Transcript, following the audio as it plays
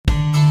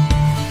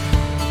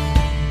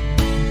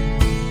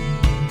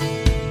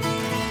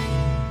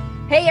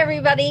Hey,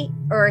 everybody,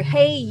 or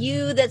hey,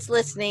 you that's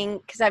listening,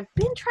 because I've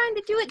been trying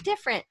to do it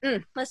different.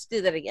 Let's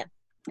do that again.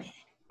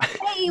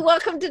 Hey,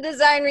 welcome to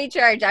Design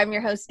Recharge. I'm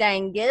your host,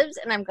 Diane Gibbs,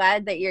 and I'm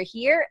glad that you're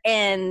here.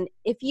 And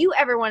if you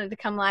ever wanted to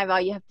come live, all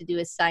you have to do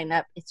is sign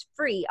up. It's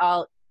free.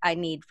 All I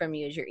need from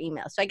you is your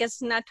email. So I guess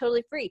it's not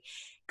totally free.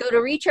 Go to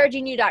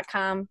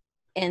rechargingyou.com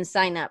and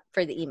sign up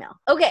for the email.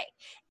 Okay.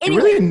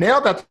 Anyway. You really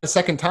nailed that the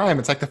second time.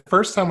 It's like the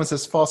first time was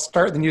this false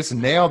start, then you just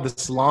nailed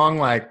this long,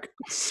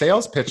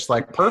 sales pitch,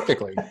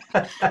 perfectly.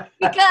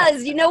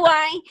 Because you know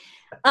why?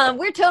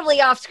 We're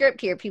totally off script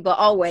here, people,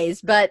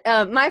 always. But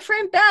my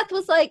friend Beth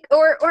was like,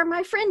 or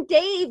my friend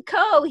Dave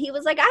Coe, he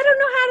was like, I don't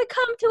know how to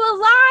come to a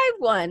live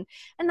one.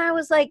 And I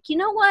was like, you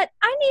know what?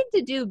 I need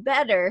to do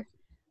better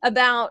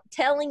about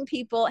telling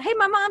people, hey,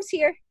 my mom's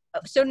here.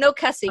 So no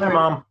cussing. Hi,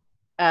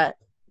 Mom.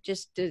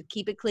 Just to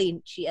keep it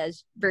clean. She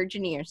has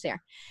virgin ears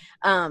there.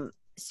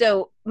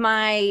 So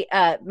my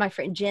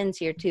friend Jen's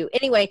here too.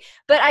 Anyway,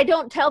 but I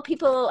don't tell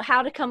people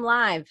how to come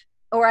live,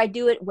 or I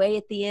do it way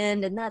at the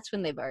end, and that's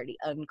when they've already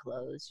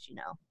unclosed,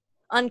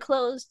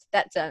 Unclosed?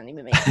 That doesn't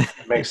even make sense.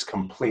 It makes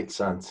complete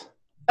sense.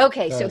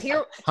 Okay, so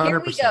here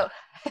we go.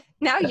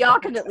 Now y'all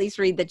can at least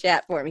read the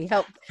chat for me.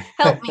 Help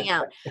me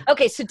out.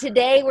 Okay, so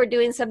today we're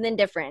doing something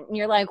different. And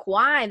you're like,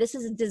 why? This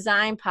is a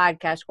design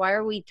podcast. Why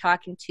are we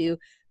talking to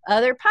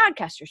other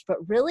podcasters? But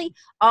really,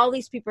 all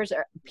these peepers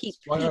are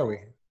What are we?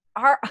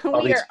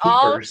 We are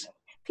all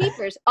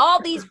peepers.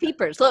 All these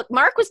peepers. Look,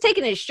 Mark was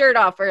taking his shirt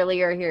off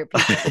earlier here.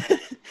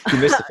 You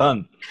missed the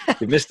fun.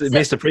 You missed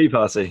the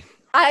pre-party.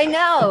 I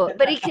know,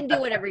 but he can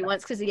do whatever he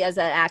wants because he has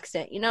that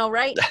accent,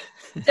 right?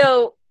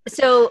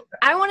 So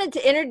I wanted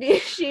to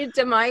introduce you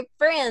to my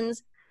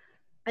friends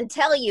and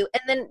tell you,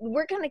 and then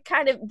we're going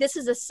to this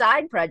is a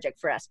side project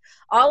for us.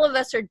 All of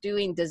us are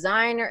doing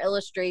design or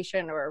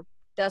illustration, or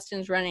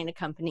Dustin's running a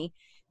company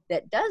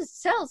that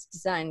sells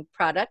design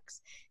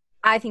products.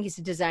 I think he's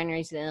a designer.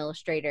 He's an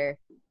illustrator,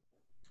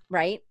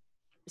 right?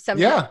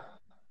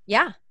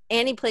 Yeah.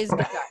 And he plays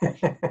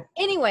guitar.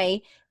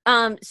 Anyway,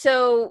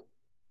 so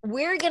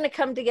we're going to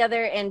come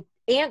together and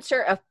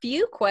answer a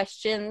few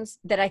questions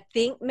that I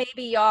think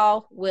maybe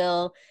y'all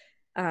will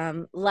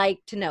like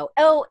to know.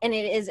 Oh, and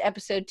it is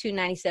episode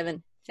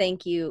 297.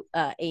 Thank you,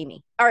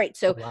 Amy. All right.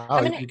 So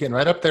wow, you're getting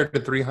right up there to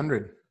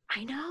 300.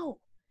 I know.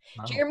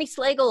 Wow. Jeremy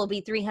Slagle will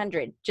be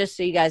 300, just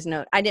so you guys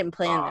know. I didn't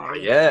plan that. Oh,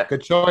 yeah.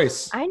 Good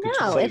choice. I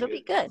know. It'll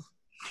be good.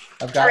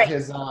 I've got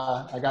his,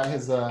 I got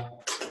his, yeah,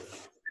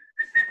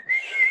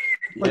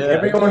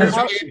 everyone is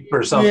waiting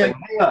for something.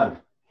 Yeah.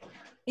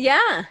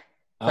 Yeah.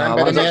 Signed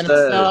by the man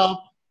himself,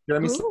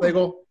 Jeremy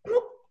Slagle.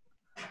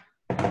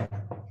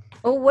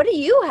 Oh, what do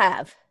you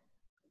have?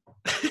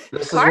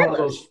 This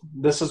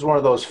is one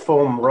of those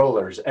foam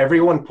rollers.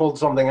 Everyone pulled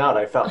something out.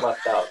 I felt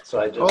left out,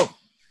 so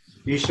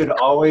you should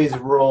always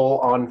roll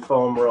on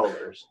foam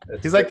rollers.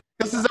 He's like,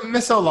 this is a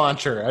missile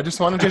launcher. I just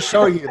wanted to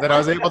show you that I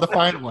was able to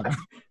find one.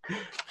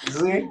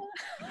 See?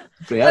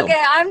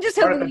 Okay, I'm just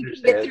hoping we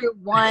can get through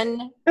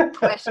one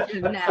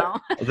question now.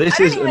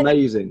 This is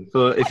amazing.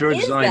 If you're a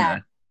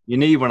designer, you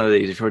need one of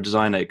these if you're a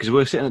designer, because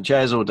we're sitting at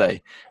chairs all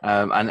day,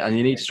 and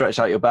you need to stretch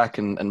out your back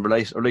and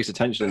release the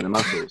tension in the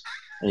muscles.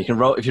 And you can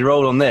roll. If you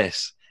roll on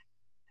this,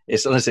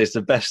 it's honestly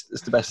the best.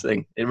 It's the best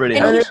thing. It really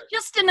and is. It's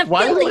just an affiliate.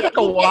 Why does it look like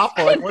a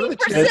waffle? What are the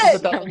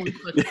chances that one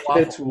looks like a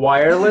waffle? It's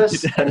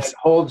wireless and it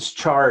holds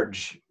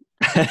charge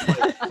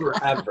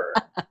forever.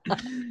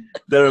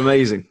 They're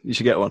amazing. You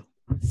should get one.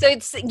 So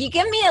you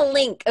give me a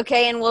link,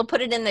 okay, and we'll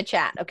put it in the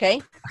chat,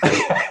 okay?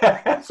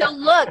 So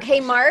look, hey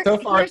Mark. So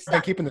far, I've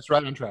been keeping this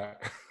right on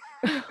track.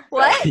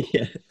 What?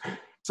 Yeah.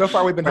 So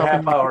far, we've been a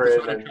half hour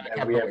in,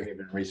 and we haven't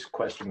even reached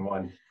question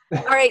one.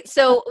 All right.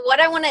 So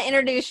what I want to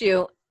introduce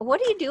you. What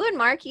are you doing,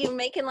 Mark? You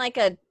making like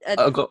a?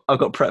 I've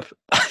got prep.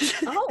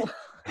 Oh,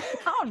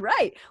 all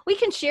right. We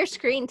can share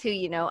screen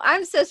too.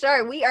 I'm so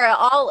sorry. We are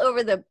all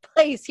over the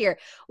place here.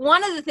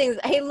 One of the things.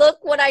 Hey, look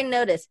what I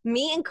noticed.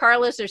 Me and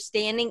Carlos are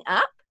standing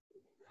up.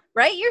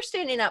 Right? You're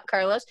standing up,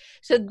 Carlos.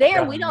 So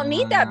we don't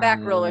need that back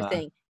roller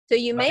thing. So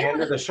you may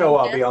end of the show,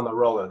 I'll be on the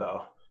roller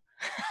though.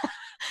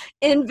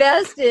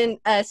 Invest in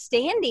a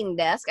standing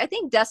desk. I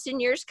think Dustin,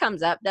 yours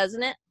comes up,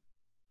 doesn't it?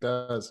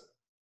 Does.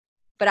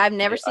 But I've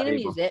never seen him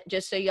use it.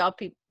 Just so y'all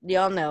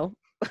know,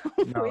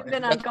 no, we've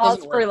been on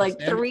calls for like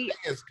 3.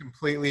 Is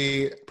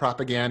completely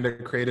propaganda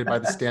created by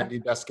the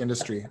standing desk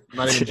industry. I'm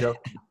not even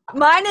joking.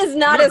 Mine is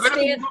not a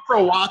stand. Go for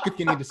a walk if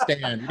you need to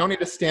stand. You don't need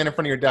to stand in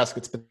front of your desk.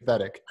 It's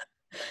pathetic.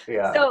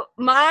 Yeah. So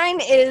mine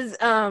is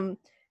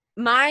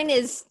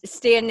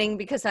standing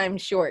because I'm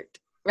short,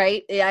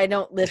 right? I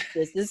don't lift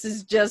this. This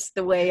is just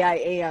the way I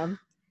am.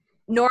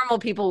 Normal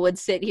people would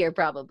sit here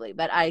probably,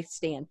 but I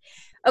stand.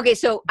 Okay,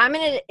 so I'm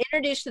going to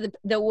introduce you to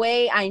the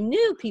way I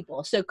knew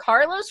people. So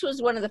Carlos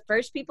was one of the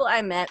first people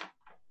I met,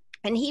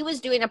 and he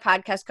was doing a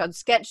podcast called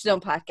Sketch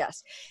Zone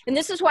Podcast. And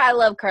this is why I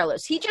love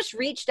Carlos. He just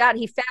reached out.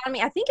 He found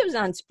me. I think it was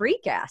on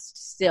Spreecast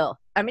still.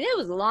 I mean, it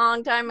was a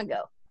long time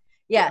ago.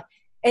 Yeah.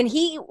 And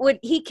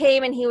he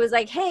came and he was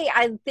like, hey,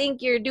 I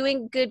think you're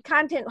doing good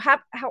content.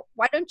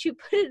 Why don't you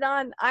put it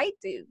on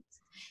iTunes?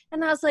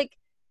 And I was like,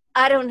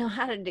 I don't know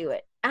how to do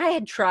it. I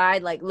had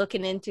tried like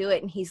looking into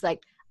it, and he's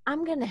like,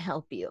 I'm going to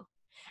help you.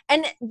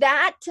 And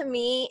that to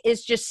me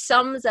is just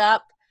sums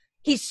up.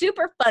 He's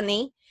super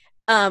funny.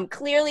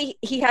 Clearly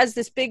he has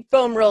this big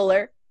foam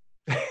roller.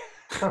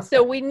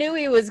 So we knew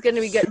he was going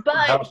to be good,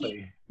 but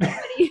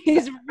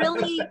he's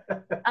really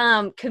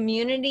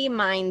community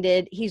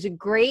minded. He's a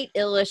great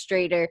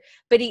illustrator,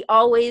 but he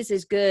always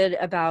is good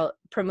about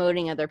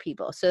promoting other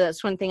people. So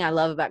that's one thing I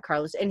love about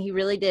Carlos. And he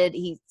really did.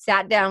 He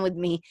sat down with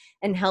me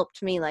and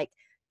helped me like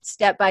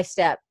step by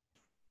step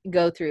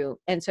go through.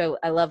 And so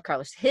I love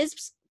Carlos.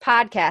 His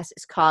podcast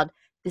is called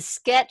the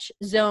Sketch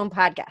Zone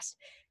Podcast.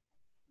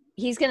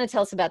 He's going to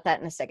tell us about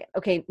that in a second.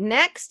 Okay.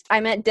 Next, I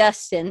met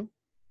Dustin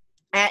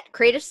at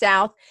Creative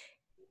South.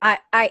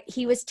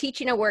 He was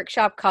teaching a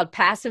workshop called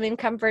Passive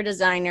Income for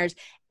Designers,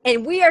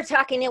 and we are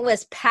talking, it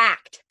was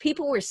packed.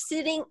 People were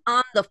sitting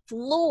on the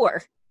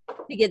floor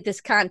to get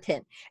this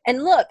content.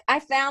 And look, I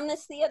found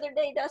this the other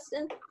day,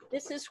 Dustin.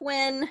 This is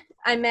when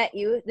I met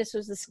you. This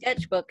was the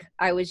sketchbook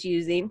I was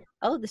using.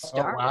 Oh, the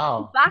star. Oh,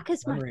 wow.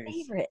 Bach's my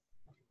favorite.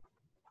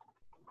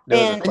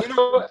 And you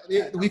know,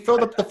 we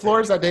filled up the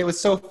floors that day. It was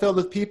so filled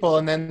with people,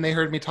 and then they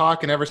heard me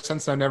talk, and ever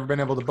since I've never been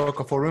able to book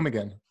a full room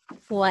again.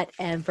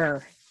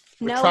 Whatever.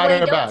 We No tried way,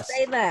 our don't best.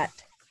 say that.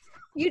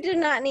 You do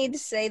not need to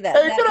say that.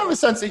 Hey, you can have a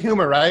sense of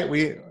humor, right?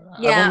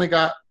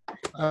 Yeah.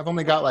 I've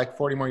only got like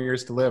 40 more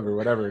years to live, or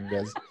whatever it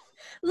is.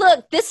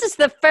 Look, this is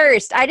the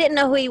first. I didn't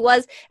know who he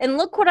was. And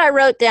look what I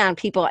wrote down,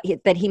 people,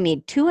 that he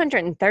made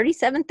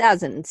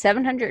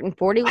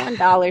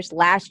 $237,741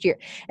 last year.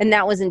 And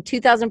that was in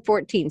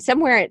 2014.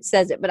 Somewhere it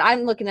says it, but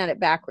I'm looking at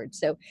it backwards.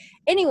 So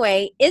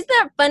anyway, isn't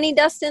that funny,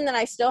 Dustin, that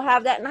I still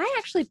have that? And I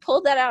actually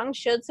pulled that out and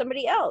showed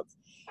somebody else.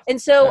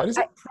 And so It is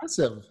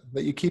impressive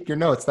that you keep your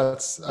notes.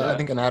 That's, I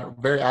think,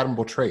 very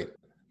admirable trait.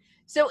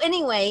 So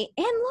anyway,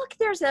 and look,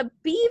 there's a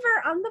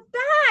beaver on the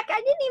back. I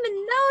didn't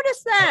even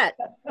notice that.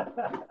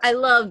 I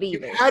love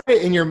beavers. You had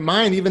it in your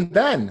mind even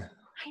then.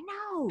 I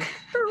know,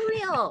 for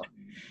real.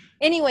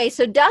 Anyway,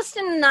 so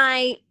Dustin and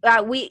I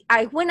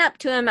went up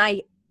to him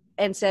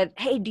and said,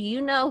 hey, do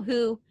you know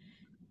who,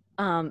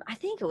 I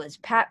think it was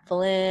Pat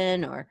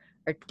Flynn or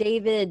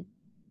David,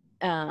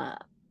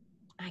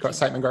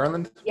 Siteman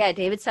Garland? Yeah,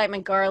 David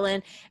Siteman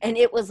Garland. And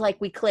it was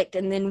like we clicked,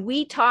 and then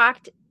we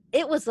talked.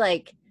 It was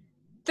like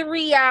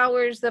 3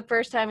 hours the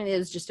first time, and it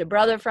was just a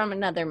brother from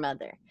another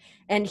mother.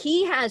 And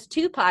he has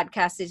 2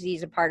 podcasts that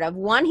he's a part of.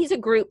 One, he's a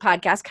group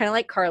podcast, kind of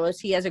like Carlos.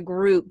 He has a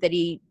group that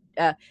he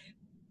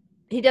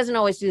doesn't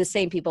always do the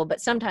same people,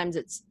 but sometimes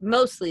it's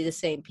mostly the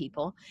same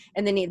people.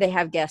 And then they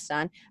have guests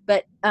on.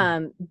 But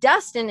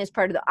Dustin is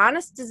part of the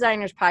Honest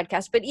Designers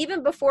podcast. But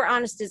even before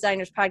Honest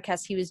Designers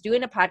podcast, he was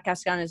doing a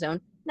podcast on his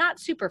own, not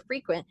super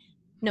frequent.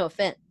 No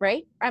offense,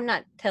 right? I'm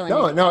not telling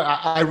you. No,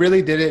 I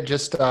really did it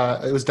just,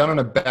 it was done on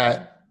a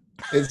bet.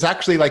 It's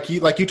actually like you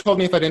told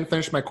me if I didn't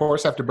finish my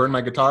course, I have to burn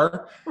my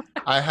guitar.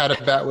 I had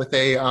a bet with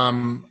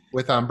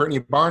Brittany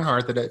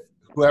Barnhart that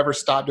whoever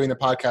stopped doing the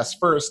podcast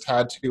first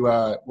had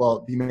to,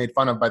 be made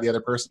fun of by the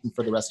other person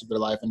for the rest of their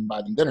life and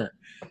buy them dinner.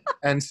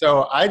 And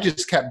so I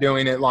just kept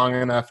doing it long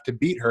enough to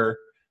beat her.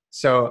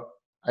 So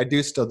I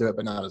do still do it,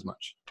 but not as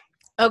much.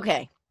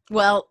 Okay.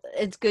 Well,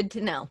 it's good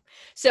to know.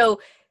 So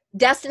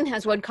Dustin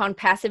has one called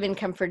Passive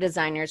Income for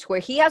Designers, where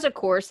he has a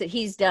course that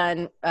he's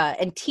done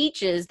and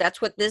teaches.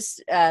 That's what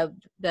the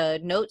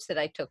notes that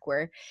I took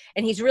were.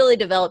 And he's really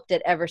developed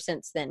it ever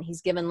since then.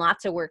 He's given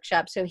lots of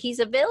workshops. So he's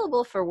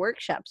available for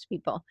workshops,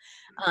 people,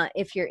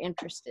 if you're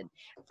interested.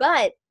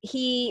 But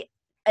he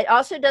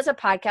also does a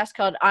podcast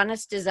called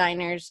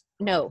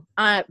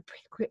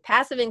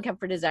Passive Income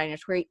for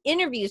Designers, where he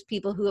interviews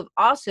people who have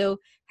also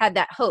had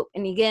that hope.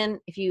 And again,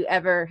 if you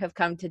ever have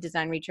come to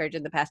Design Recharge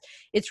in the past,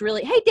 it's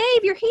really, hey,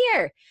 Dave, you're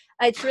here.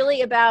 It's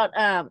really about,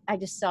 I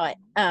just saw it.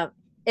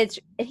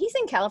 He's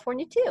in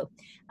California too.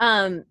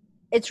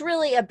 It's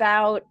really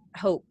about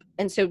hope.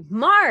 And so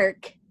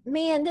Mark,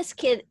 man, this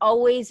kid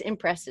always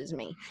impresses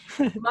me.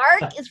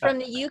 Mark is from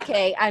the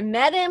UK. I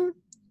met him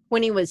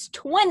when he was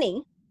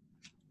 20.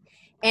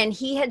 And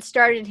he had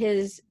started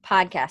his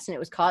podcast, and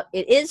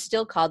it is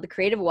still called The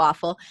Creative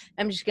Waffle.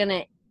 I'm just going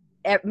to,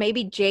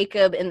 maybe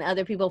Jacob and the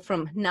other people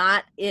from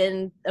not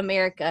in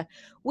America,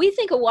 we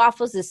think of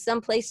waffles as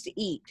someplace to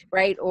eat,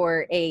 right?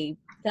 Or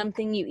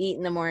something you eat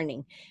in the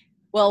morning.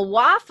 Well,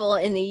 waffle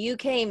in the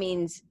UK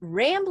means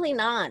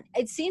rambling on.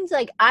 It seems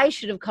like I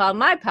should have called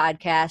my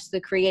podcast The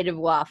Creative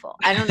Waffle.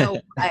 I don't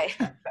know why.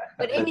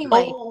 But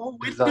anyway.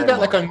 We do that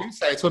like on news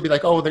sites. We'll be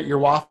like, that you're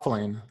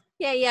waffling.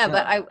 Yeah,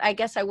 but I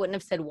guess I wouldn't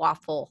have said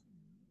waffle.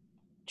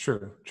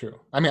 True.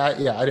 I mean, I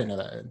didn't know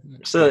that.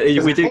 So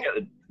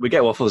we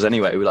get waffles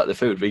anyway. We like the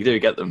food. We do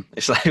get them.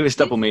 It's like it's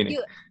double meaning.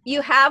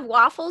 You have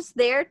waffles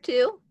there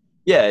too?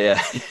 Yeah.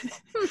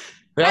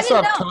 We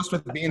also have toast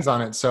with beans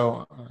on it.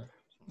 So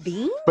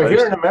beans? But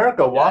here in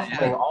America,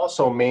 waffling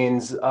also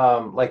means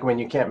like when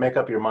you can't make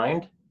up your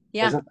mind.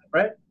 Yeah. Isn't that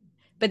right?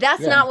 But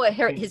that's not what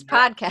his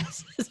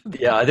podcast is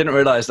about. Yeah, I didn't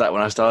realize that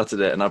when I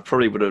started it, and I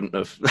probably wouldn't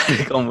have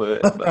gone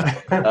with it.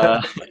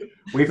 But,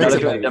 We've look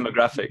at the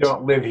demographics. You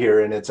don't live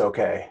here, and it's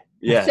okay.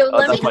 Yeah, So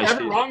let If me. you're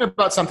ever wrong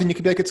about something, you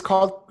could be like, it's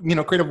called,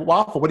 Creative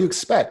Waffle. What do you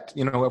expect?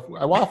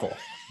 A waffle.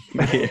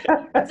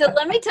 So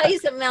let me tell you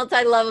something else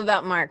I love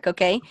about Mark,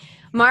 okay?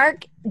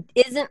 Mark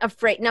isn't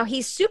afraid. Now,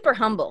 he's super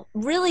humble.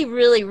 Really,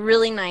 really,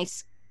 really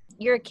nice.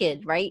 You're a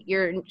kid, right?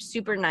 You're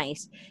super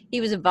nice. He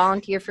was a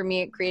volunteer for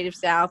me at Creative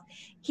South.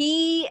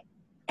 He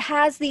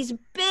has these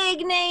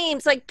big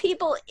names, like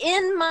people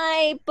in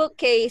my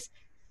bookcase.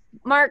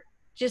 Mark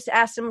just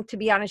asked him to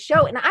be on a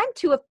show, and I'm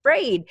too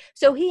afraid.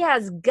 So he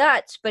has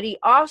guts, but he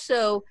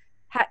also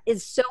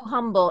is so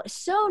humble,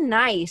 so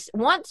nice,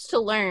 wants to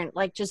learn,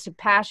 like just a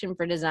passion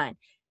for design.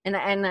 And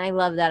I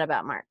love that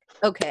about Mark.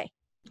 Okay.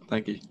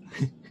 Thank you.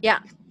 Yeah.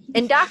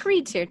 And Doc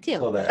Reed's here too.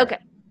 So there. Okay.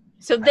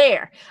 So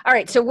there. All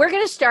right. So we're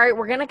going to start.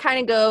 We're going to kind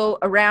of go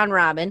around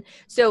robin.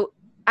 So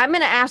I'm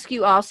going to ask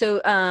you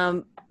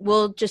also,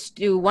 we'll just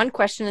do one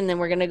question and then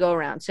we're going to go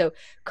around. So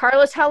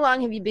Carlos, how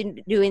long have you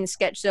been doing the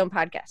Sketch Zone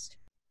podcast?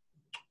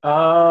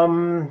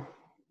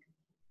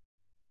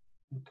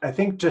 I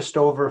think just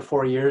over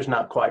 4 years,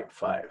 not quite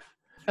 5.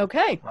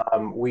 Okay.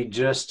 We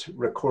just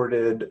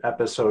recorded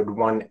episode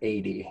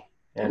 180,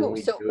 and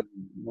we do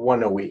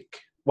one a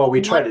week. Well,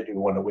 we try to do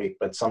one a week,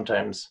 but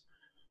sometimes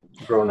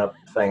grown-up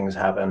things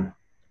happen.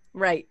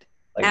 Right.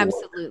 Like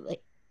Absolutely.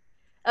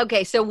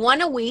 Okay, so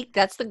one a week,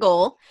 that's the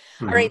goal.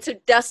 Mm-hmm. All right, so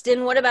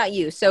Dustin, what about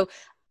you? So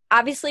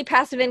obviously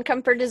passive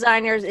income for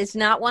designers is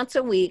not once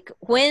a week.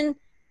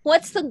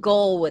 What's the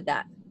goal with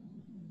that?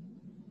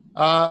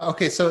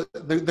 Okay, so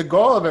the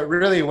goal of it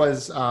really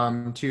was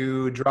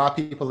to draw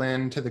people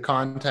into the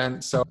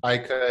content so I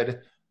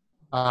could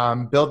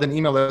build an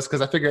email list,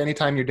 because I figure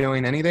anytime you're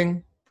doing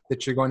anything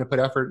that you're going to put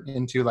effort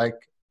into, like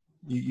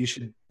you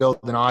should build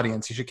an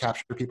audience, you should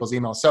capture people's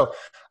emails. So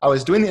I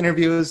was doing the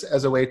interviews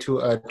as a way to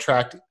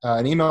attract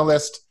an email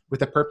list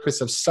with the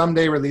purpose of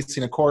someday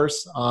releasing a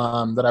course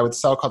that I would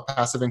sell called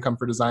Passive Income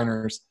for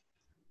Designers.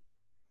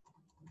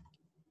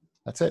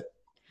 That's it.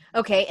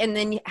 Okay, and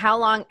then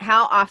how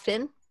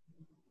often?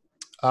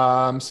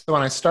 So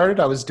when I started,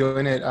 I was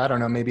doing it, I don't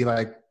know, maybe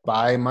like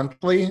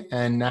bi-monthly.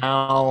 And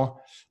now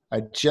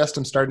I just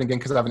am starting again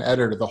because I have an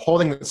editor. The whole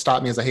thing that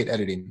stopped me is I hate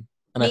editing.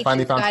 And I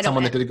finally found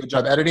someone that did a good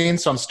job editing.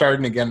 So I'm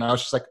starting again. And I was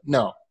just like,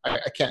 no, I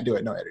can't do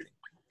it. No editing.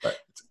 But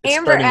it's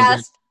Amber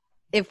asked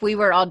if we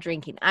were all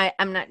drinking.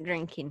 I'm not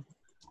drinking,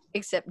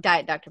 except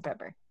Diet Dr.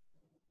 Pepper.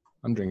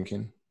 I'm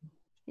drinking.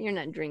 You're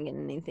not drinking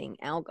anything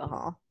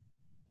alcohol.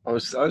 I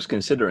was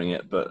considering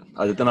it, but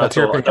I don't know. I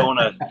don't want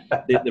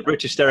to. The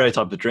British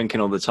stereotype of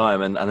drinking all the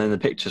time, and then the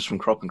pictures from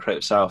Crop and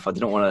Creative South. I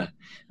didn't want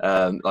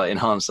to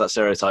enhance that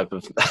stereotype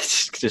of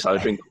just I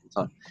drink all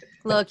the time.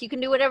 Look, you can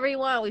do whatever you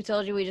want. We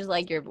told you we just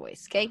like your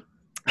voice, okay?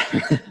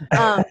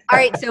 All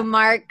right, so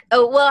Mark.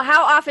 Oh well,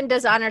 how often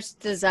does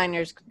Honest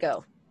Designers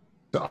go?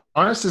 So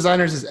Honest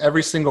Designers is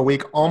every single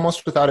week,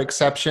 almost without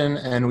exception,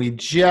 and we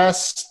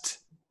just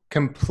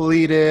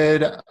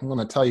completed. I'm going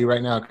to tell you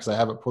right now because I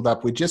have it pulled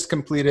up. We just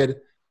completed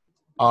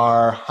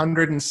our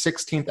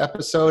 116th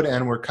episode,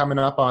 and we're coming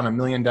up on 1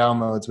 million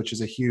downloads, which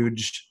is a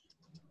huge.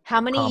 How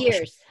many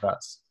years? For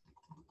us.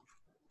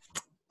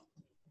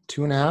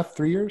 2.5,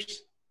 3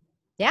 years.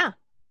 Yeah.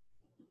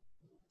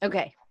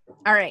 Okay.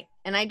 All right.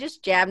 And I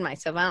just jabbed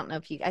myself. I don't know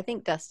if I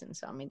think Dustin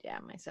saw me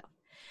jab myself.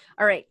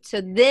 All right.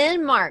 So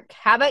then, Mark,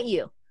 how about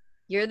you?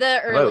 You're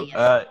the earliest.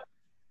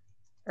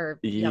 Or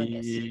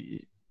youngest.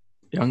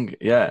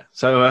 Yeah.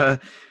 So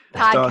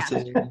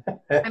podcast.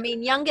 I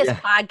mean, youngest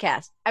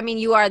podcast. I mean,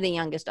 you are the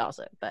youngest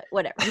also, but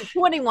whatever. You're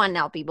 21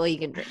 now, people. You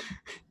can drink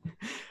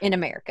in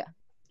America.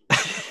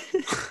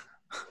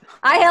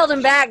 I held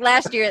him back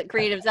last year at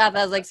Creative South.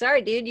 I was like,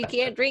 sorry, dude, you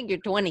can't drink. You're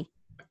 20.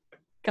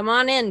 Come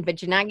on in,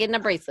 but you're not getting a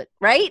bracelet.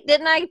 Right?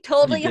 Didn't I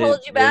totally hold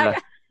you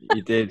back?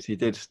 You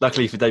did.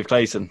 Luckily for Dave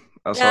Clayton.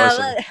 That's what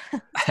I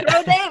said.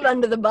 Throw Dave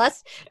under the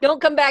bus. Don't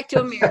come back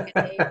to America,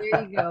 Dave.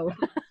 There you go.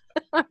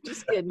 I'm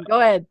just kidding. Go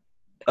ahead.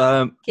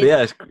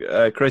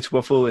 Creative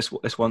Waffle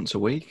is once a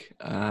week.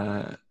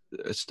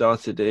 It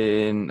started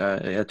in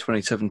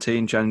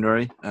 2017,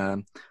 January.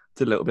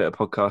 Did a little bit of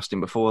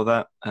podcasting before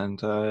that, and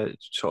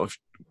sort of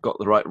got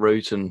the right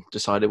route and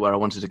decided where I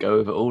wanted to go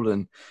with it all.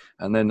 And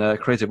then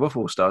Creative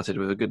Waffle started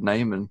with a good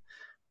name, and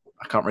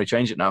I can't really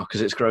change it now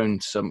because it's grown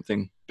to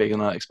something bigger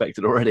than I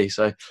expected already.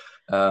 So,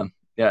 and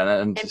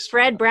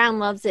Fred Brown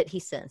loves it,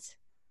 he says.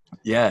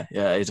 Yeah,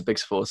 he's a big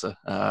supporter.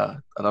 I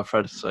love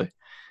Fred, so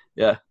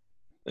yeah.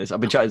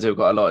 I've been chatting to him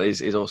quite a lot.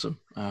 He's awesome.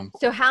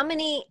 So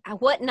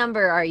what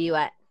number are you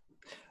at?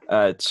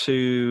 1.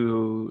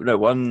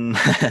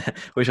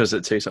 Which was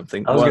it? 2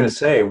 something. I was going to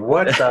say,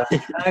 what the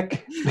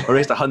heck? I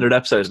released 100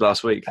 episodes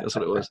last week. That's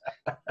what it was.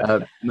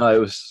 No, it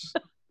was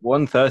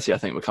 130. I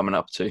think we're coming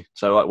up to.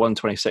 So like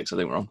 126. I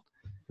think we're on.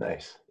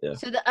 Nice. Yeah.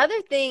 So the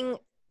other thing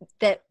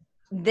that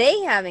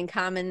they have in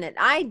common that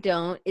I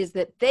don't is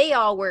that they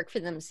all work for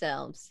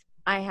themselves.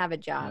 I have a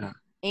job. Yeah.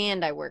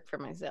 And I work for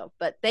myself,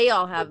 but they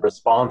all have. You're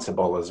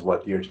responsible is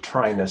what you're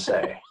trying to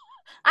say.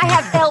 I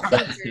have health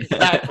insurance.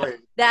 Exactly.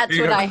 That's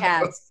what I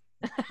have.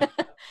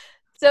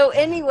 So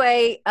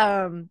anyway,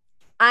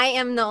 I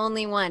am the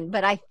only one,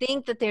 but I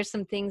think that there's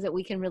some things that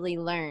we can really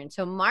learn.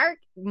 So Mark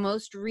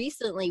most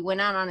recently went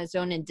out on his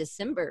own in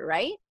December,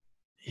 right?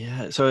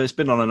 Yeah, so it's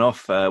been on and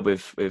off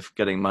with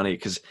getting money,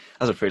 because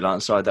as a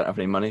freelancer, I don't have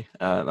any money.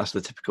 That's the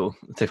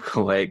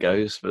typical way it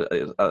goes at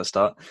the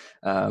start.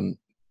 And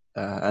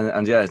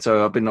yeah,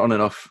 so I've been on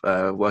and off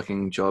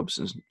working jobs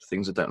and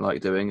things I don't like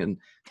doing, and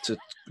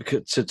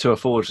to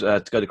afford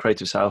to go to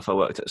Creative South, I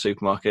worked at a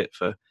supermarket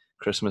for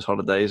Christmas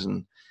holidays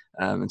and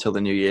until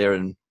the new year.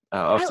 And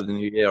after the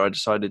new year, I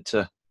decided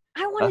to.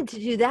 I wanted to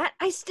do that.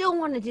 I still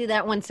want to do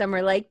that one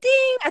summer. Like,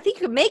 ding! I think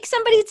you could make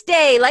somebody's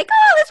day. Like,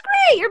 oh, that's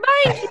great. You're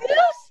buying shoes.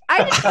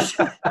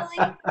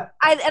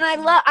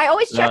 I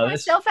always check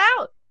myself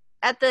out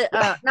at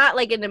the not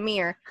like in the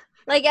mirror,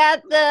 like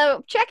at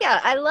the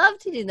checkout. I love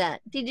to do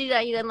that. Did you do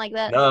that? You didn't like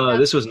that? No,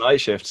 this was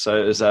night shift,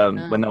 so it was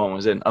when no one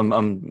was in. I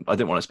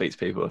didn't want to speak to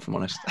people, if I'm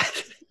honest.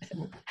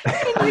 You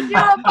do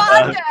a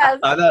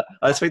podcast.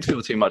 I speak to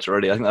people too much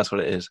already. I think that's what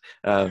it is.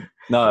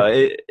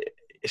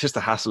 It's just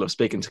the hassle of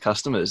speaking to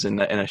customers in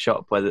a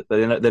shop where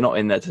they're not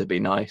in there to be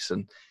nice,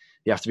 and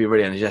you have to be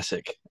really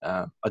energetic.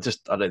 I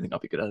don't think I'll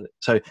be good at it.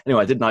 So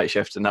anyway, I did night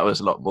shift, and that was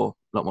a lot more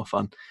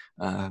fun.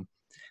 Yeah.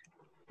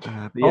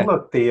 Oh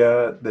look,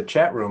 the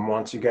chat room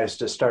wants you guys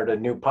to start a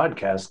new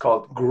podcast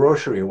called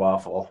Grocery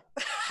Waffle.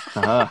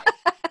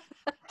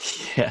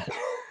 Yeah.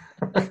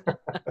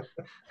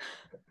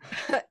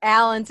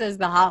 Alan says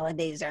the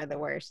holidays are the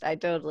worst. I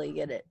totally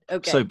get it.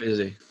 Okay. So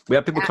busy. We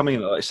had people coming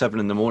in at like 7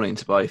 a.m.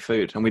 to buy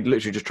food, and we'd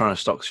literally just trying to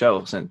stock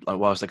shelves and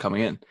whilst they're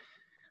coming in.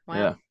 Wow.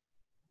 Yeah.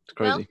 It's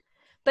crazy. Well,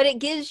 but it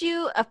gives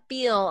you a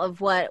feel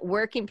of what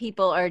working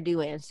people are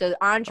doing. So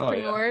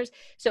entrepreneurs. Oh,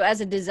 yeah. So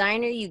as a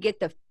designer, you get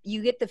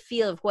the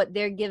feel of what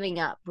they're giving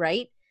up,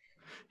 right?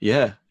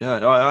 Yeah.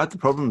 I had the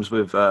problems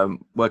with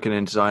working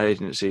in design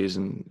agencies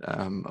and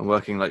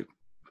working like.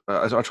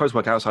 I tried to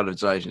work outside of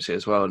design agency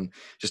as well, and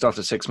just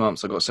after 6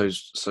 months, I got so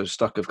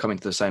stuck of coming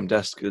to the same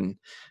desk and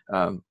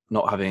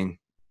not having.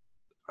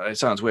 It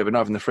sounds weird, but not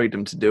having the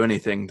freedom to do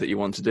anything that you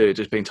want to do,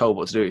 just being told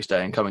what to do each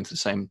day and coming to the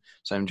same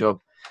job.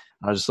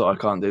 I just thought I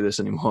can't do this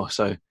anymore.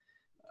 So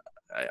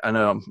I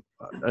know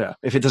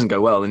if it doesn't go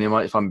well, then you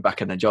might find me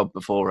back in a job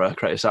before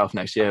Creative South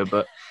next year.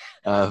 But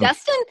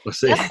Dustin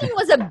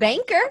was a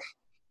banker.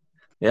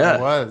 Yeah,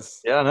 I was.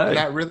 Yeah, I know. And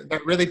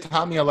that really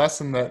taught me a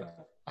lesson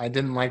that I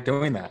didn't like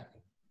doing that.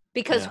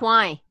 Because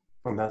why?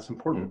 Well, that's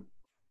important.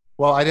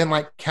 Well, I didn't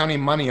like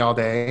counting money all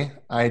day.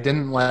 I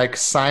didn't like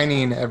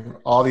signing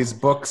all these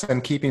books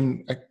and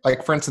keeping,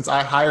 like, for instance,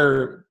 I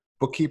hire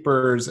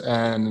bookkeepers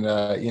and,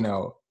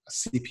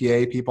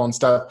 CPA people and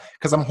stuff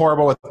because I'm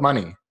horrible with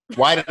money.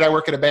 Why did I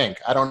work at a bank?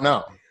 I don't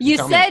know. You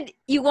said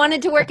you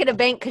wanted to work at a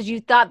bank because you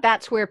thought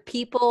that's where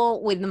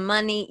people with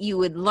money, you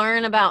would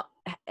learn about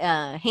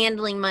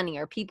handling money,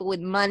 or people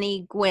with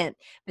money went.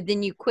 But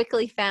then you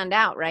quickly found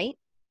out, right?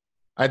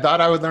 I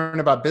thought I would learn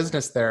about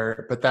business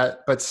there,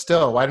 but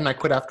still, why didn't I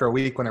quit after a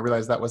week when I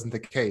realized that wasn't the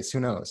case? Who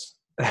knows?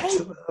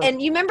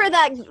 And you remember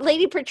that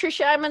lady,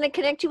 Patricia, I'm going to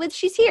connect you with?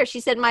 She's here.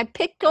 She said, my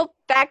pickle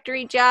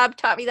factory job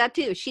taught me that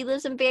too. She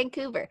lives in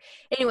Vancouver.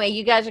 Anyway,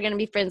 you guys are going to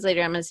be friends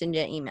later. I'm going to send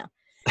you an email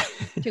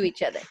to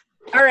each other.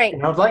 All right.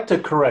 And I'd like to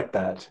correct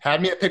that.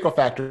 Had me a pickle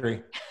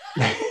factory.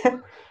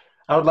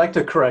 I would like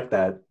to correct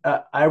that.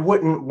 I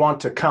wouldn't want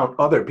to count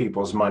other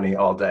people's money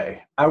all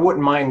day. I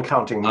wouldn't mind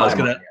counting my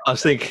money. I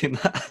was thinking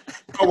that.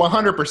 Oh,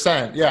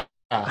 100%. Yeah.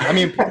 I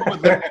mean, people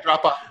would literally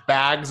drop off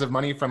bags of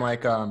money from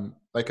like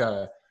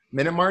a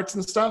Minute Marts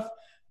and stuff,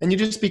 and you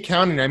just be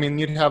counting. I mean,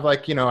 you'd have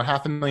like,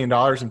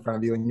 $500,000 in front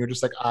of you, and you're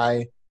just like,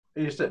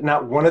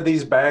 not one of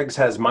these bags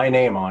has my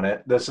name on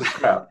it. This is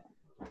crap.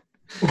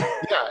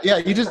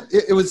 Yeah.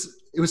 It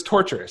was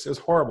torturous. It was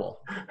horrible.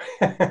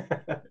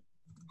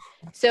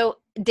 So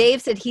Dave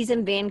said he's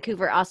in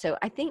Vancouver also.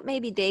 I think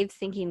maybe Dave's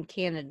thinking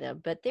Canada,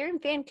 but they're in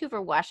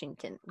Vancouver,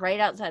 Washington, right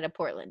outside of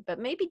Portland. But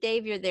maybe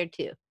Dave, you're there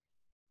too.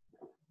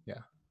 Yeah.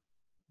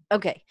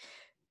 Okay.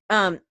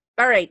 All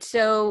right.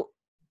 So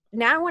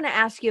now I want to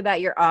ask you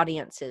about your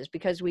audiences,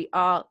 because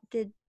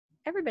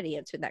everybody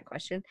answered that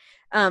question.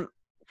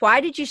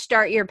 Why did you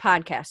start your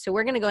podcast? So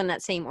we're going to go in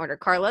that same order.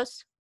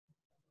 Carlos?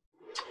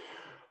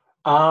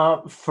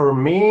 For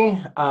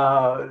me,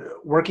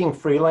 working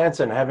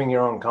freelance and having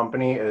your own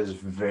company is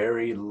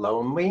very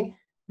lonely.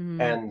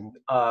 And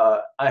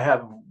I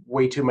have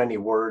way too many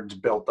words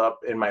built up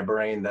in my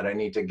brain that I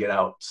need to get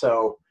out.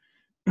 So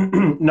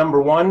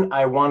number one,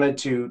 I wanted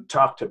to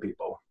talk to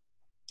people.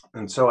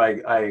 And so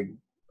I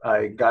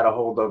got a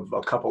hold of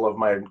a couple of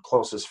my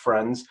closest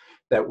friends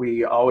that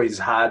we always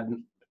had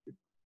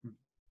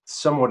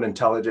somewhat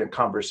intelligent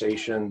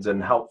conversations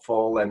and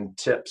helpful and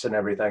tips and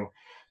everything.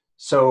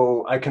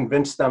 So I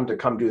convinced them to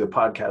come do the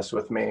podcast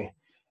with me.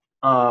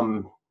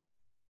 And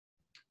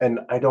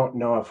I don't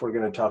know if we're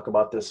going to talk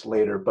about this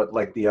later, but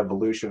like the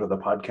evolution of the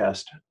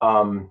podcast.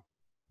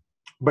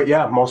 But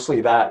yeah,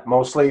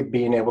 mostly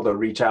being able to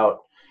reach out.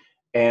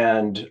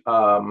 And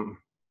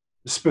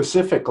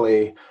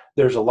specifically,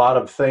 there's a lot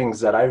of things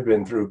that I've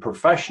been through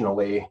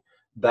professionally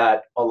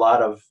that a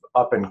lot of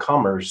up and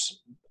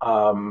comers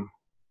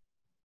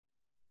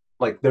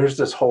like there's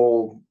this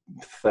whole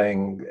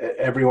thing.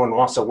 Everyone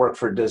wants to work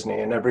for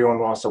Disney and everyone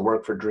wants to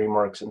work for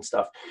DreamWorks and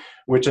stuff,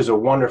 which is a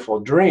wonderful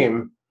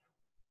dream,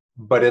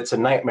 but it's a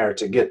nightmare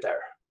to get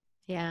there.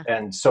 Yeah.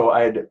 And so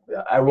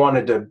I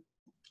wanted to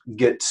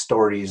get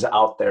stories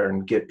out there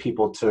and get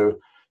people to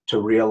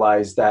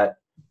realize that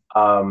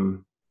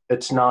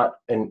it's not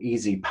an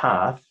easy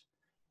path.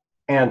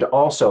 And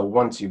also,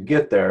 once you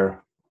get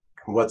there,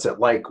 what's it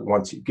like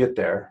once you get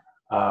there?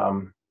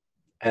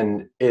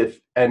 And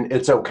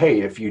it's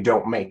okay if you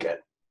don't make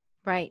it.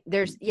 Right.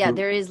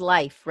 There is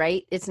life,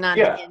 right? It's not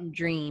an end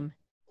dream.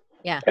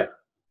 Yeah.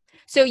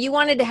 So you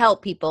wanted to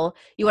help people.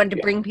 You wanted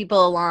to bring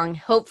people along,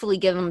 hopefully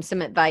give them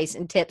some advice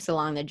and tips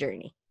along the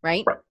journey,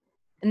 right?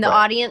 And the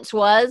audience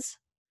was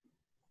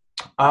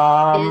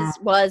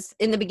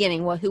in the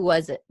beginning. Who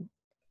was it?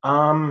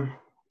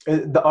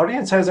 The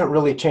audience hasn't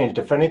really changed.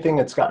 If anything,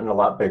 it's gotten a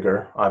lot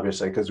bigger,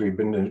 obviously, because we've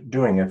been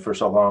doing it for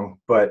so long.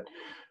 But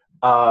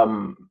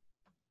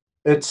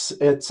it's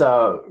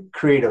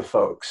creative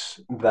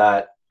folks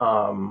that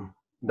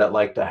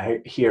like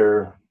to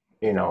hear,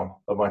 you know,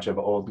 a bunch of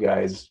old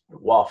guys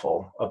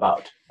waffle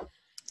about.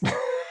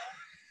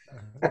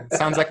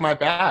 Sounds like my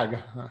bag.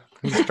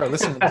 Please start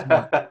listening to this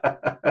more.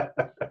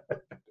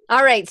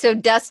 All right. So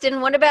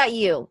Dustin, what about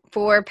you?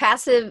 For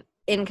passive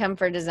income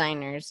for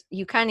designers,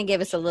 you kind of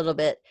gave us a little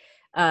bit.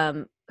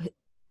 Well,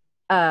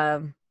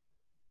 you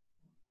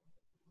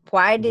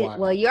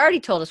already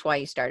told us why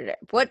you started it.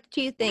 What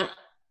do you think?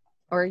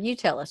 Or you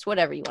tell us,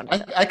 whatever you want to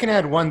tell us. I can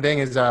add one thing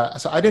is,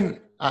 so I didn't,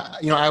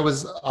 I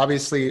was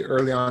obviously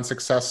early on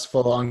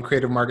successful on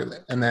Creative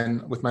Market and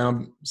then with my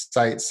own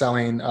site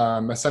selling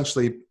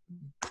essentially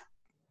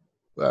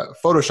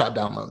Photoshop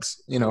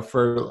downloads, you know,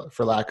 for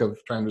lack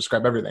of trying to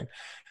describe everything.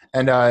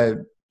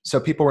 And so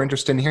people were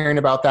interested in hearing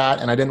about that.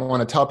 And I didn't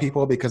want to tell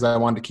people because I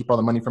wanted to keep all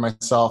the money for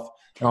myself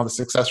and all the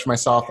success for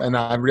myself. And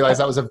I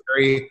realized that was a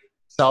very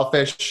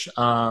selfish,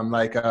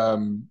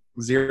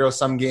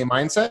 zero-sum game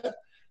mindset,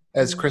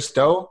 as Chris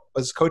Do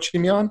was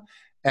coaching me on.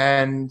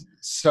 And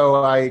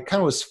so I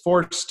kind of was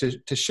forced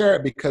to share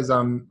it because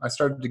I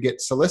started to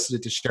get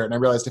solicited to share it. And I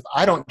realized if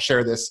I don't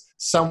share this,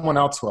 someone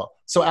else will.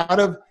 So out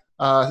of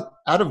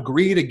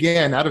greed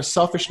again, out of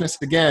selfishness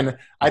again,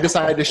 I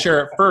decided to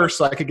share it first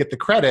so I could get the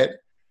credit.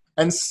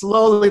 And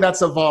slowly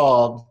that's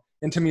evolved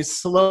into me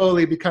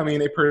slowly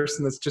becoming a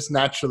person that's just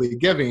naturally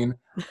giving.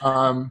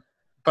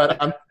 But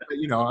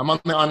I'm on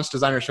the Honest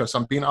Designer Show, so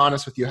I'm being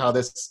honest with you how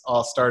this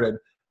all started.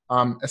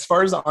 As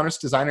far as the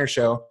Honest Designer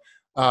Show,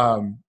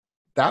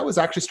 that was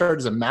actually started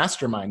as a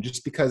mastermind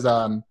just because,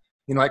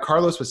 like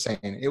Carlos was saying,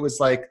 it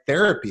was like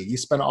therapy. You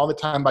spend all the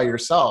time by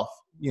yourself,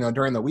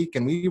 during the week,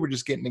 and we were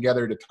just getting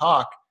together to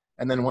talk.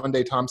 And then one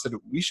day Tom said,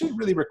 we should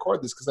really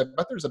record this because I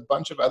bet there's a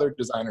bunch of other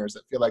designers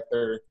that feel like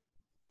they're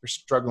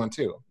struggling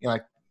too.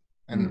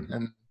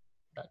 And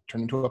that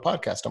turned into a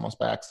podcast almost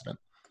by accident.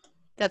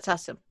 That's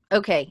awesome.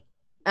 Okay.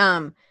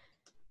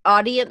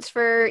 Audience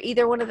for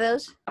either one of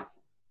those?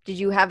 Did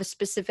you have a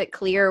specific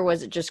clear, or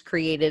was it just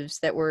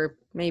creatives that were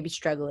maybe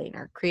struggling,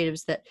 or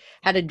creatives that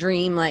had a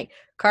dream like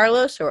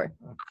Carlos? Or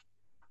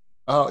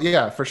oh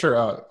yeah, for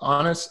sure.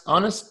 Honest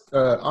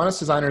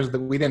designers, that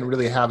we didn't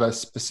really have a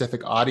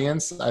specific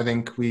audience. I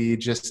think we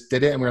just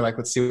did it and we were like,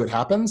 let's see what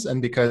happens.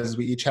 And because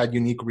we each had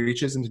unique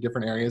reaches into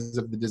different areas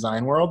of the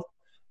design world,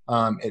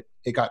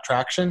 it got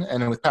traction.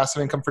 And with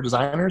passive income for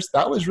designers,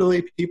 that was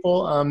really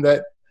people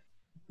that,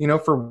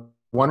 for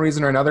one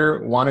reason or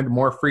another, wanted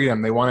more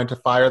freedom. They wanted to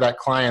fire that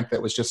client that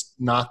was just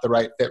not the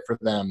right fit for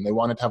them. They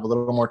wanted to have a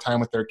little more time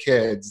with their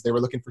kids. They were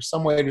looking for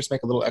some way to just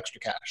make a little extra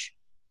cash.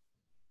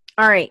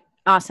 All right.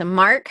 Awesome.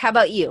 Mark, how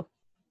about you?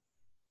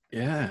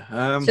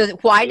 Yeah. So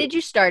why did you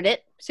start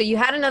it? So you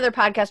had another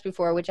podcast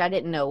before, which I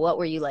didn't know. What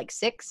were you, like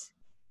 6?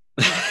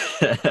 I'm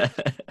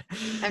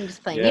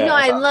just playing. Yeah.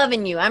 I'm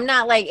loving you. I'm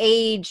not like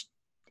age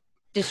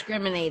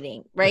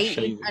discriminating, right?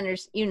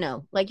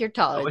 Like you're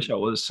taller. I wish I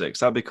was 6.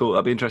 That'd be cool.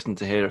 That'd be interesting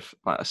to hear if,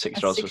 like, a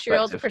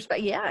 6-year-old's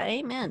perspective. Yeah,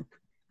 amen.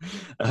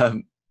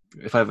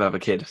 If I ever have a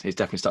kid, he's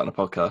definitely starting a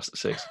podcast at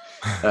 6.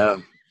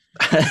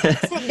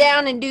 Sit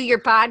down and do your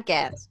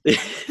podcast.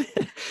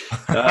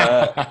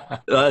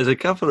 There's a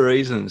couple of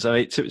reasons. I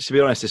mean, to be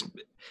honest, this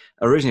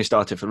originally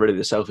started for really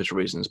the selfish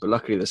reasons, but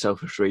luckily the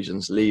selfish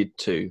reasons lead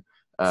to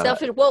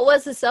selfish. What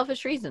was the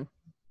selfish reason?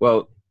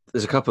 Well,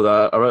 there's a couple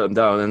that I wrote them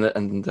down,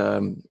 and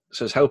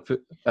so it's help.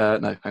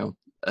 No, hang on.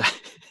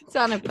 It's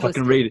on a if I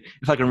can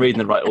read in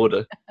the right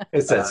order.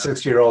 It's that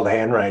 6-year-old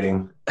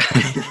handwriting.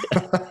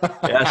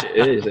 Yeah,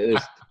 it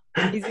is.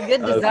 He's a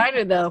good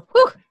designer, though.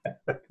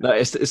 No,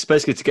 it's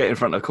basically to get in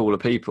front of cooler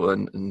people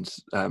and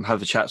have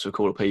the chats with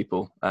cooler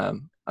people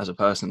as a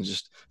person,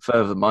 just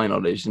further my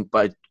knowledge, and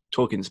by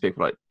talking to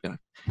people like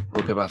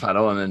all people I've had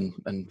on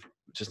and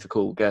just the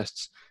cool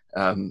guests,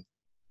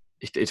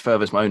 it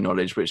furthers my own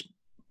knowledge, which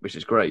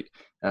is great,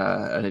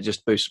 and it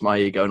just boosts my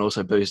ego and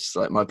also boosts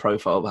like my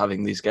profile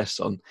having these guests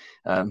on.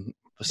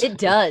 It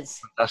does.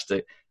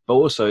 Fantastic, but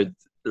also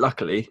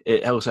luckily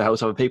it also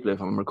helps other people if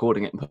I'm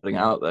recording it and putting it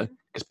out there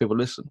because people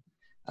listen.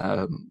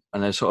 And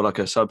there's sort of like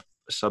a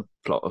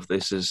subplot of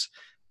this is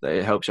that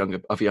it helps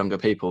younger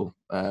people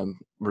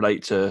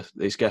relate to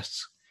these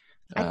guests.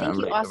 I think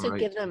you also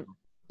give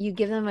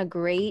them a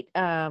great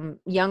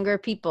younger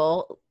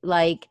people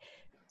like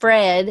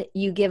Fred.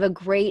 You give a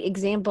great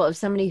example of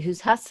somebody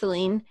who's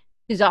hustling,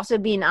 who's also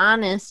being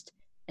honest,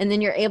 and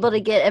then you're able to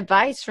get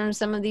advice from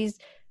some of these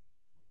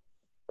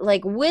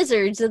like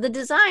wizards of the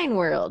design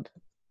world.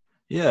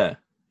 Yeah,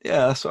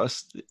 that's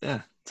what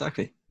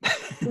exactly.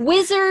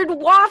 Wizard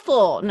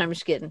waffle. No, I'm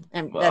just kidding.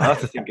 Well, I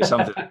have to think of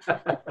something.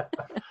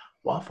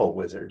 Waffle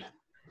wizard.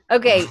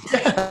 Okay.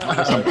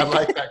 I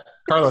like that,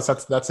 Carlos.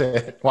 That's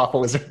it. Waffle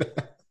wizard.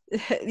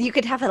 You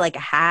could have it like a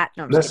hat.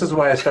 No, this is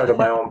why I started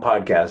my own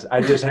podcast.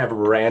 I just have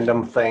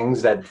random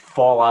things that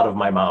fall out of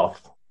my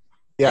mouth.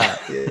 Yeah,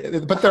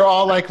 but they're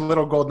all like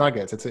little gold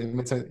nuggets.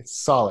 It's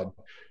solid.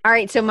 All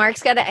right, so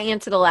Mark's got to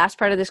answer the last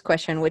part of this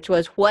question, which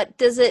was,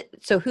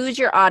 so who's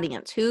your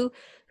audience? Who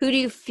do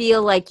you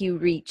feel like you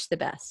reach the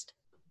best?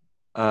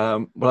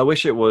 Well, I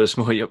wish it was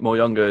more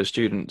younger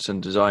students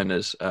and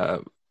designers,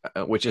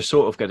 which is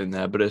sort of getting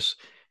there, but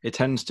it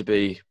tends to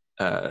be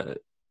the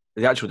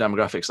actual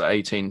demographics are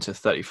 18 to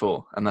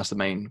 34, and that's the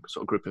main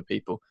sort of group of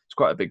people. It's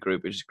quite a big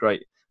group, which is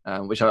great,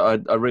 which I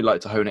really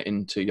like to hone it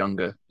into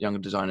younger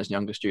designers and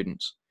younger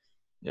students.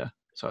 Yeah,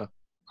 so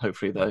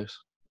hopefully those.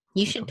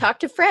 You should talk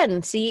to Fred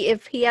and see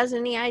if he has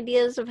any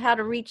ideas of how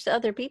to reach the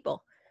other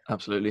people.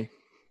 Absolutely.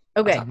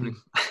 Okay.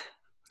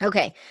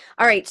 Okay.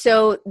 All right.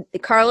 So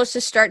Carlos,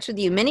 this starts with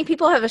you. Many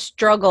people have a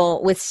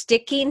struggle with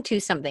sticking to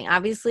something.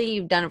 Obviously,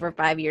 you've done it for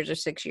 5 years or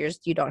 6 years.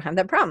 You don't have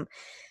that problem.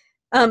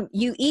 All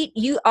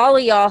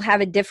of y'all have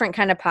a different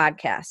kind of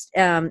podcast.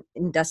 And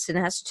Dustin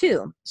has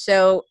too.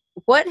 So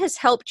what has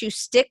helped you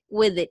stick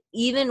with it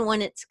even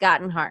when it's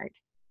gotten hard?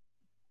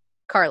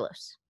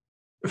 Carlos.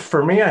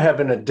 For me, I have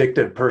an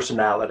addictive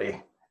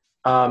personality.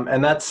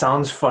 And that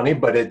sounds funny,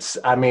 but it's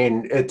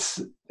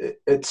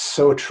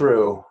so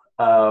true.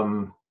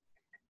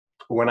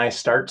 When I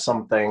start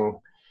something,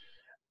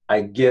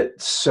 I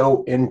get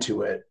so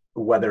into it,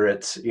 whether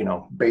it's,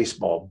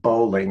 baseball,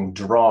 bowling,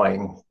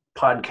 drawing,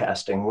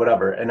 podcasting,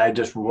 whatever. And I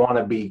just want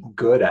to be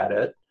good at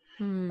it.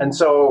 And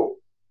so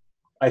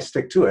I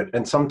stick to it.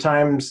 And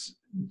sometimes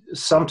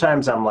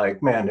I'm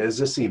like, man, is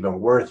this even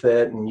worth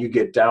it? And you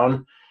get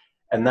down.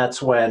 And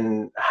that's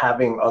when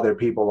having other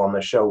people on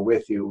the show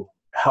with you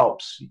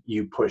helps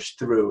you push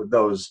through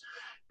those,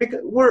 because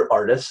we're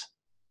artists.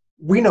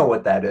 We know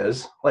what that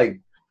is.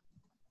 Like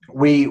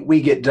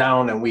we get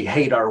down and we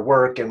hate our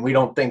work and we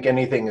don't think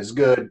anything is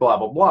good, blah,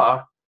 blah,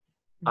 blah.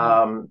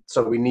 Mm-hmm.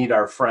 So we need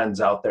our friends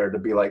out there to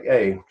be like,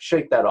 hey,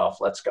 shake that off.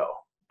 Let's go.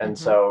 And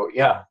so,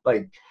 yeah,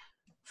 like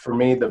for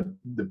me,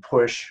 the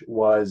push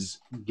was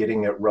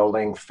getting it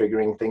rolling,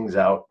 figuring things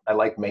out. I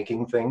like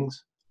making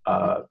things.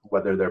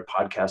 Whether they're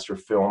podcasts or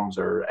films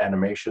or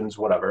animations,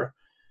 whatever.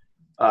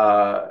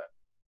 But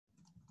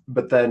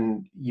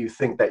then you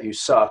think that you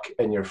suck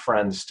and your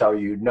friends tell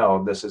you,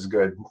 no, this is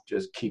good.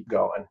 Just keep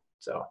going.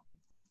 So.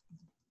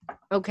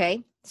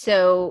 Okay.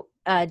 So,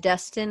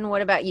 Dustin,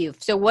 what about you?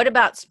 So what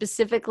about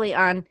specifically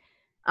on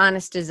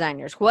Honest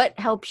Designers? What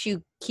helps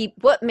you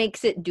what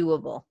makes it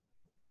doable?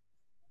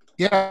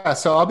 Yeah.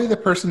 So I'll be the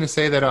person to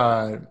say that,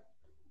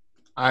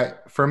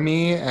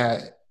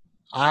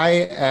 I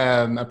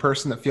am a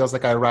person that feels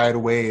like I ride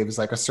waves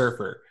like a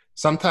surfer.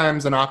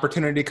 Sometimes an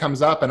opportunity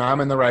comes up and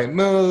I'm in the right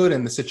mood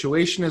and the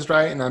situation is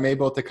right and I'm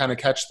able to kind of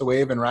catch the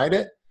wave and ride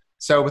it.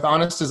 So with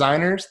Honest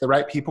Designers, the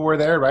right people were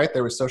there, right?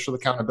 There was social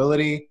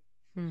accountability.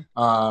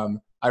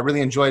 I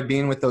really enjoyed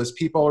being with those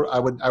people.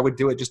 I would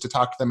do it just to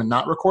talk to them and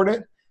not record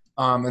it.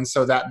 And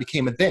so that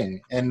became a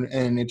thing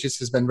and it just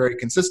has been very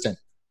consistent.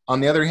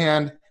 On the other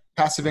hand,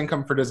 passive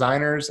income for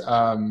designers,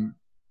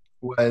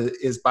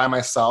 is by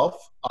myself,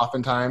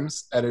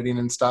 oftentimes editing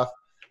and stuff.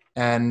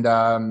 And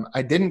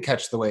I didn't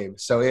catch the wave.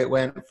 So it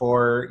went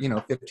for,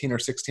 15 or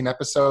 16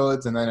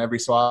 episodes. And then every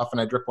so often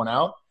I drip one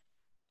out.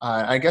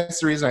 I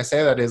guess the reason I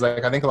say that is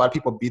I think a lot of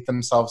people beat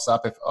themselves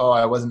up if,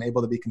 I wasn't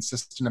able to be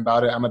consistent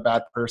about it. I'm a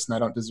bad person. I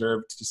don't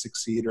deserve to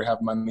succeed or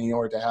have money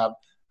or to have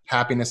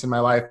happiness in my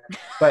life.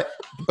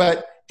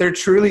 But there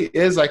truly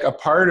is a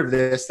part of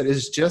this that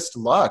is just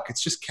luck.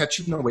 It's just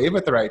catching the wave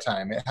at the right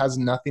time. It has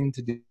nothing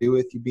to do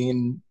with you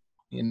being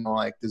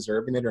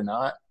deserving it or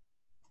not,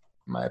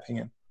 in my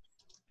opinion.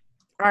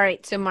 All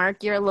right. So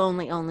Mark, you're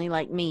lonely only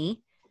like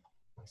me.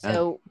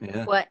 So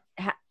yeah.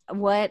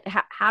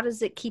 How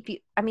does it keep you?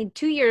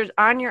 2 years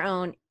on your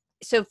own.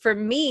 So for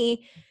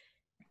me,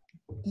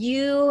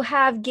 you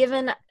have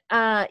given,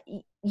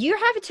 you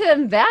have to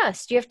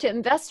invest. You have to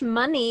invest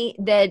money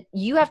that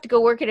you have to go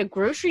work at a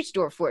grocery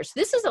store for. So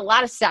this is a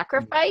lot of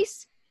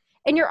sacrifice.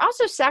 And you're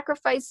also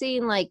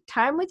sacrificing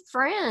time with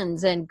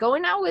friends and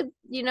going out with,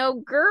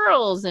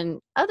 girls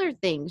and other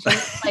things.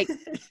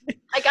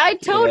 I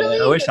totally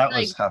I wish that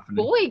was happening.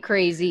 Boy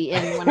crazy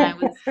when I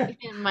was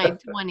in my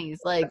 20s.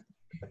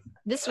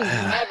 This was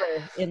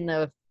never in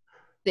the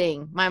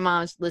thing. My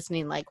mom's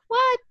listening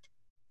what?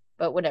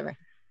 But whatever.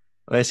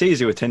 Well, it's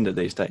easy with Tinder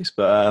these days,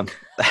 but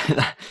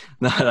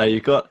no,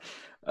 you've got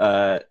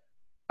to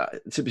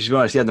be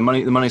honest, the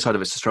money side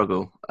of it's a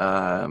struggle.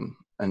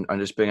 and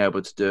just being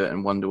able to do it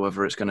and wonder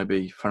whether it's going to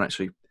be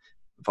financially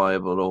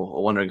viable,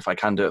 or wondering if I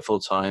can do it full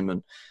time,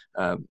 and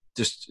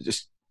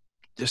just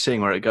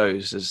seeing where it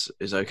goes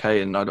is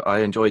okay. And I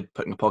enjoyed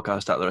putting a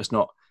podcast out there. It's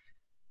not,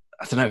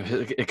 I don't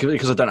know,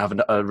 because I don't have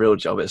a real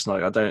job. It's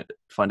like I don't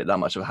find it that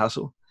much of a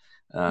hassle.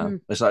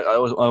 It's like I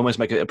almost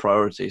make it a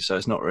priority, so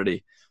it's not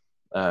really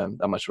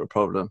that much of a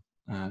problem.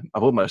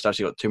 I've almost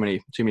actually got too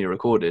many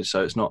recorded,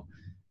 so it's not.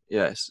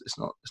 Yeah, it's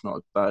not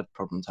a bad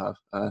problem to have.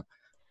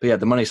 But yeah,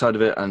 the money side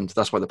of it, and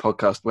that's why the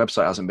podcast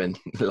website hasn't been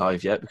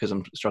live yet, because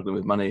I'm struggling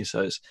with money.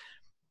 So it's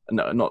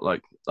not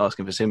like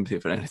asking for sympathy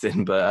for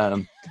anything, but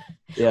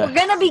yeah. We're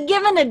gonna be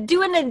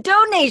doing a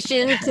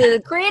donation to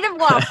the Creative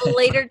Waffle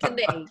later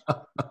today.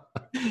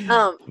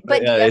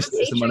 But yeah, it's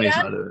the money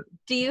side of it.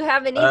 Do you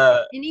have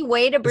any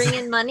way to bring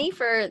in money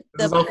for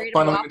the Creative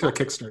Waffle? Into a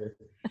Kickstarter.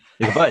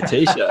 You can buy a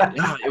T-shirt.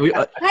 Yeah, we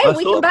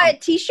can buy a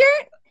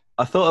T-shirt.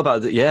 I thought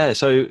about it. Yeah,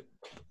 so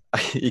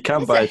you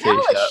can buy a T-shirt. Hell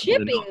of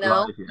shipping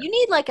though. You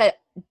need like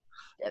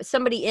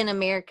somebody in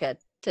America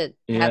to.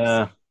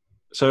 Yeah.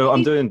 So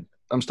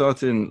I'm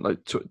starting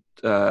like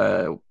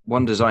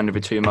one design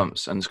every 2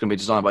 months, and it's going to be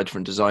designed by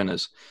different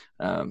designers,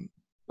 and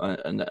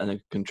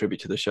then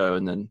contribute to the show,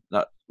 and then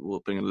that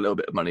will bring a little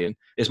bit of money in.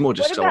 It's more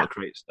just I want to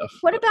create stuff.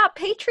 What about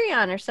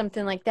Patreon or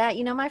something like that?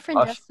 You know, my friend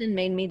Dustin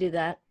made me do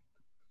that.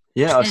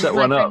 Yeah, I set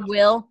one up.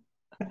 Will.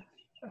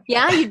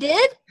 Yeah, you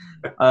did?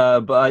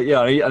 But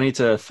yeah, I need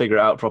to figure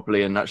it out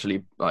properly and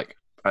actually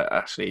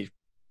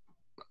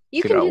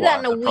You can do that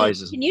in a week.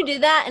 Can you do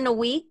that in a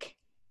week?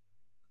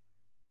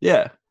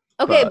 Yeah.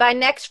 Okay, by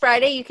next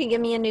Friday, you can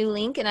give me a new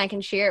link and I can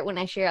share it when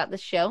I share out the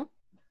show.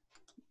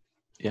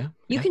 Yeah.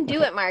 You can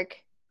do it, Mark.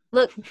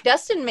 Look,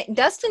 Dustin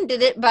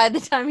did it by the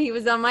time he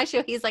was on my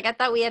show. He's like, I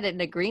thought we had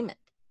an agreement.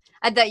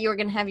 I thought you were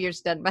going to have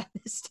yours done by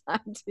this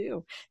time,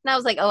 too. And I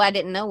was like, oh, I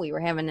didn't know we were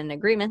having an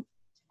agreement.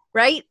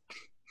 Right?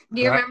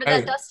 Do you remember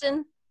that,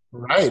 Dustin?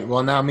 Right.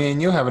 Well, now me and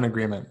you have an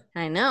agreement.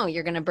 I know.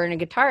 You're going to burn a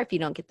guitar if you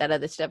don't get that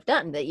other stuff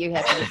done that you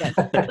have to get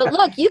done. But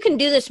look, you can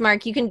do this,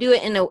 Mark. You can do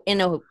it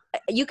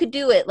you could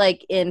do it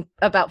like in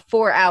about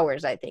 4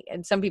 hours, I think.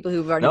 And some people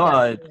who've already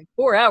done it, like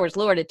 4 hours,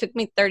 Lord, it took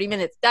me 30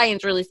 minutes.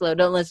 Diane's really slow.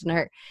 Don't listen to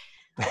her.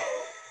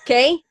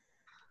 Okay?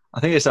 I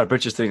think it's that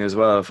British thing as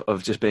well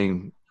of just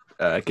being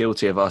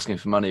guilty of asking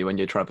for money when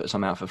you're trying to put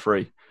something out for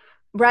free.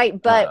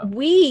 Right, but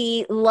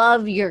we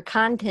love your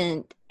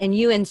content and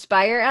you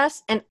inspire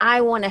us, and I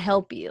want to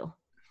help you.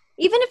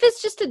 Even if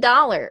it's just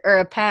 $1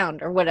 or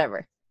 £1 or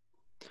whatever.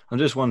 I'm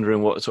just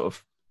wondering what sort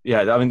of,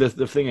 I mean,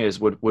 the thing is,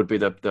 would be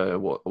the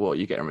what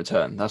you get in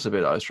return. That's the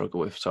bit that I struggle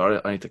with.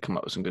 So I need to come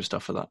up with some good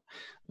stuff for that.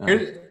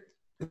 Okay,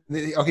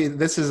 I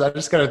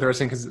just got to throw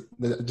this in because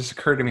it just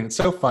occurred to me. It's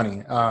so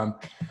funny.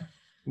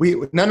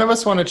 None of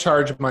us want to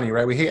charge money,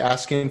 right? We hate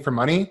asking for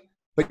money,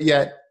 but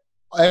yet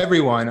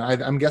everyone,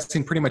 I'm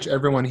guessing pretty much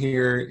everyone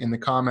here in the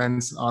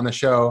comments on the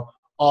show,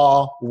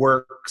 all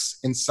works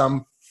in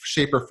some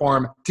shape or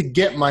form to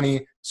get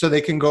money so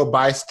they can go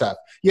buy stuff.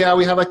 Yeah,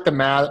 we have like the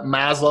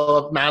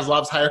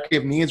Maslow's hierarchy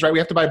of needs, right? We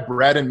have to buy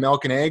bread and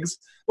milk and eggs.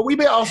 But we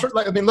may also,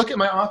 look at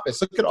my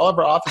office. Look at all of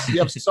our offices. We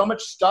have so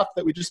much stuff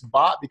that we just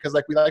bought because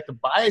we like to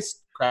buy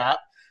crap.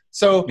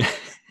 So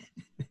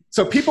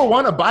people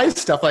want to buy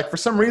stuff. Like for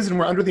some reason,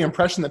 we're under the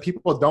impression that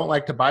people don't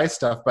like to buy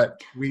stuff,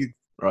 but we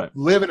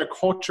live in a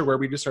culture where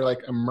we just are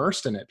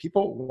immersed in it.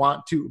 People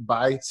want to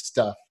buy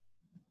stuff.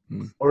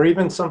 Or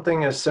even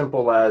something as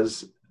simple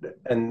as,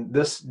 and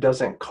this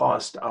doesn't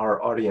cost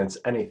our audience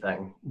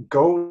anything,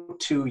 go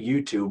to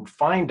YouTube,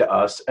 find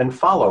us, and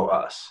follow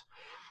us.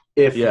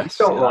 If you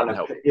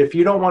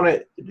don't want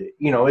to,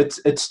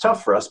 it's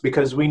tough for us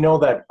because we know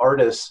that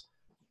artists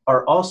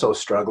are also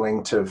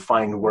struggling to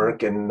find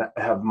work and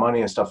have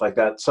money and stuff like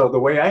that. So the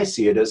way I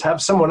see it is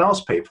have someone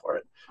else pay for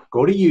it.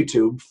 Go to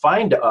YouTube,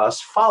 find us,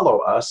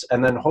 follow us,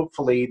 and then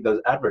hopefully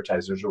the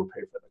advertisers will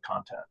pay for the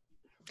content.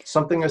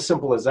 Something as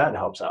simple as that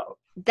helps out.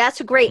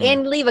 That's great.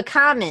 And leave a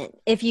comment.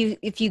 If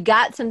you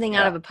got something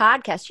out of a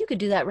podcast, you could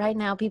do that right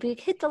now. People,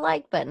 hit the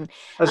like button.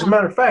 As a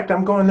matter of fact,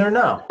 I'm going there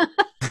now.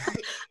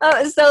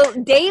 So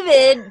Dave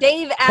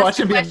asked Watch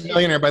him be a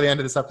millionaire by the end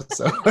of this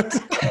episode. So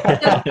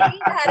Dave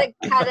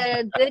had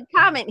a good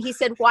comment. He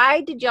said,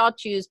 why did y'all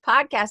choose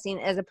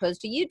podcasting as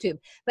opposed to YouTube?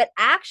 But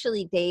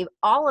actually, Dave,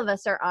 all of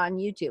us are on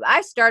YouTube.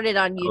 I started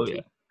on YouTube. Oh,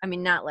 yeah. I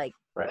mean, not like,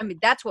 right. I mean,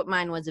 that's what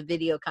mine was, a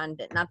video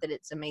content. Not that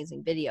it's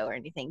amazing video or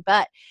anything,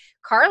 but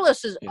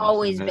Carlos has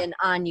always been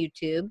on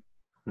YouTube.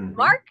 Mm-hmm.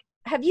 Mark,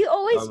 have you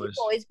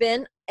always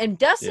been? And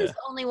Dustin's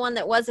the only one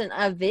that wasn't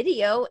a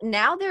video.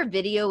 Now they're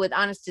video with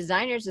Honest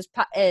Designers.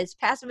 Is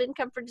passive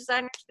income for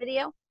designers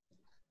video?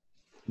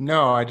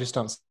 No, I just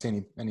don't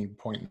see any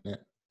point in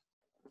it.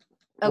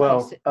 Okay, well,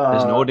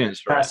 there's an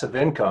audience for passive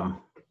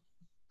income.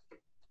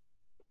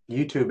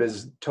 YouTube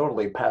is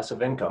totally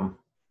passive income.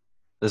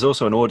 There's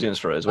also an audience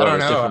for it as well. I don't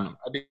know.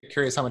 I'd be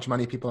curious how much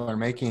money people are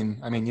making.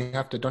 I mean, don't you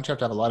have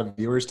to have a lot of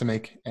viewers to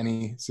make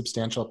any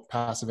substantial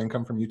passive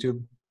income from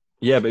YouTube?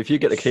 Yeah, but if you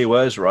get the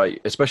keywords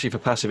right, especially for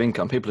passive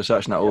income, people are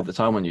searching that all the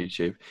time on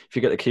YouTube. If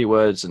you get the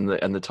keywords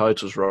and the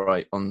titles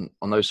right on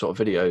those sort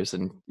of videos,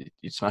 then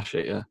you'd smash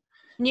it. Yeah.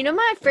 You know,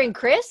 my friend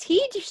Chris,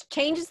 he just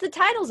changes the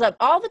titles up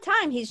all the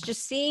time. He's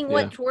just seeing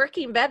what's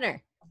working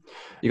better.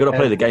 You got to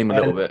play the game a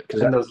little bit.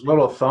 And those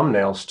little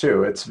thumbnails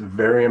too. It's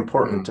very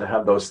important to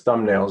have those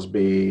thumbnails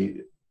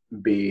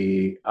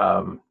be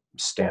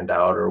stand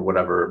out or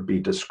whatever, be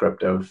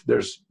descriptive.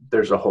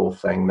 There's a whole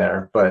thing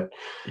there. But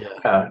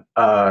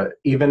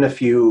even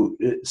if you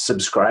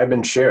subscribe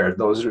and share,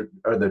 those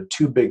are the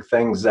two big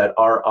things that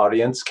our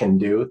audience can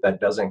do that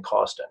doesn't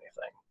cost anything.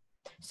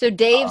 So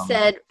Dave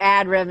said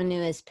ad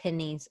revenue is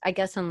pennies. I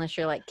guess unless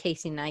you're like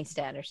Casey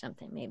Neistat or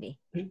something, maybe.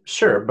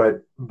 Sure,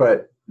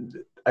 but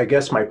I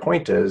guess my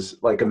point is,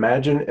 like,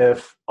 imagine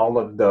if all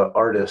of the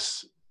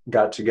artists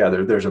got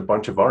together. There's a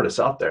bunch of artists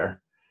out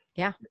there.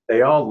 Yeah.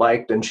 They all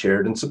liked and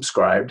shared and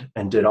subscribed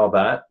and did all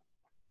that.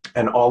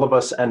 And all of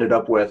us ended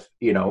up with,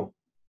 you know,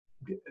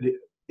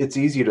 it's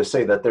easy to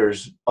say that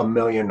there's a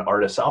million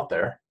artists out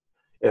there.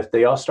 If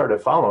they all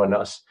started following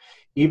us,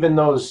 even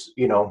those,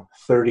 you know,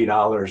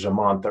 $30 a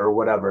month or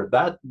whatever,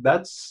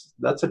 that's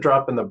a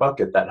drop in the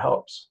bucket that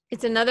helps.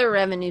 It's another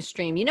revenue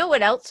stream. You know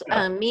what else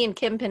me and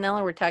Kim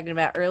Pinella were talking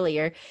about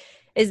earlier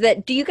is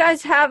that, do you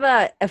guys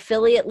have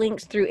affiliate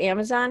links through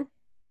Amazon?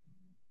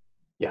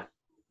 Yeah.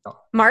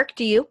 Mark,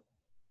 do you?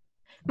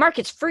 Mark,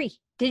 it's free.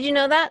 Did you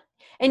know that?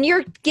 And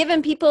you're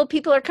giving people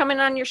are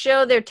coming on your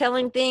show, they're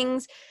telling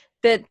things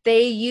that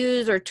they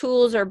use or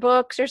tools or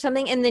books or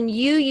something, and then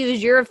you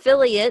use your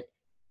affiliate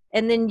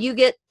and then you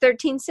get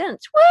 13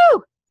 cents.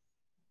 Woo!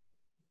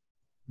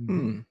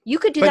 You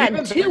could do that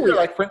in 2 weeks.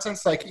 Like, for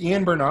instance, like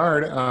Ian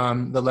Bernard,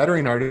 the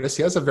lettering artist,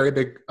 he has a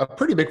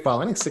pretty big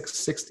following. I think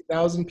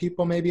 60,000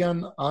 people maybe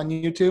on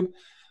YouTube.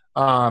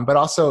 But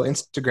also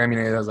Instagram,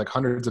 you know, there's like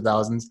hundreds of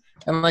thousands.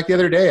 And like the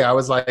other day, I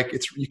was like,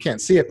 you can't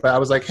see it, but I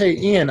was like, hey,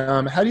 Ian,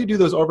 how do you do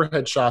those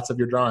overhead shots of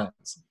your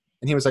drawings?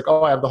 And he was like,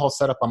 oh, I have the whole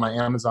setup on my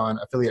Amazon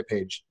affiliate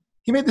page.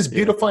 He made this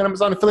beautiful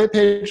Amazon affiliate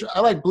page.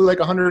 I blew like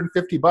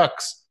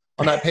 $150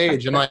 on that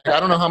page. And like, I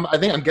don't know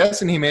I'm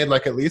guessing he made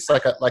like at least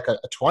like a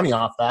 20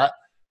 off that.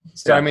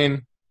 So, I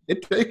mean,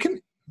 it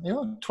can, you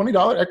know,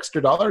 $20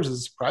 extra dollars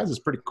as a prize is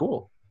pretty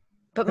cool.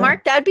 But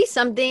Mark, that'd be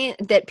something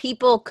that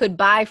people could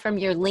buy from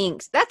your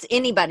links. That's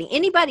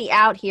anybody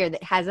out here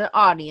that has an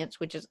audience,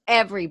 which is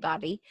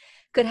everybody,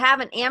 could have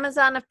an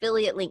Amazon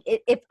affiliate link.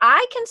 If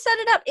I can set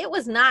it up, it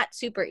was not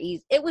super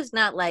easy. It was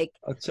not like,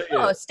 step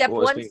 1,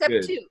 step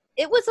 2.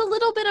 It was a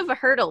little bit of a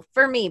hurdle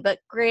for me, but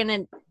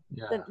granted,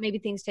 maybe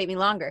things take me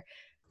longer.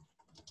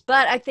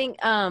 But I think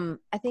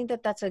that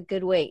that's a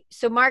good way.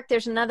 So Mark,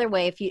 there's another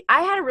way.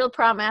 I had a real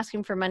problem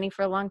asking for money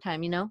for a long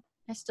time, you know,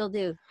 I still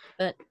do,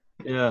 but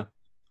yeah.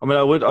 I mean,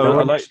 I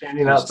like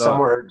standing out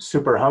somewhere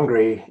super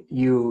hungry.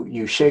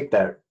 You shake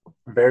that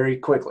very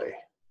quickly.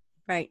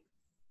 Right.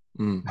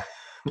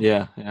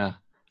 Yeah. I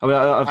mean,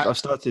 I've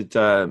started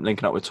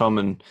linking up with Tom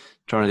and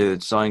trying to do the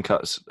Design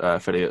Cuts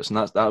affiliates, and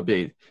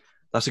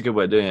that's a good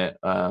way of doing it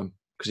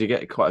because you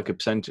get quite a good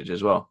percentage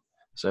as well.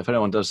 So if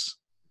anyone does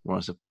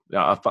want to,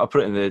 I'll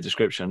put it in the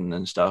description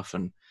and stuff.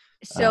 And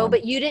so,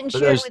 but you didn't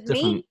share it with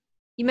me.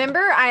 You remember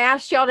I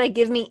asked y'all to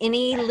give me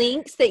any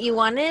links that you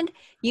wanted?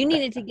 You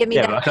needed to give me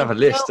that. Yeah, I can have a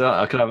list.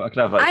 I can have like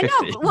 50. I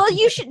know. Well,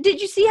 you should. Did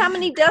you see how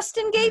many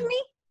Dustin gave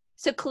me?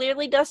 So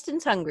clearly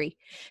Dustin's hungry.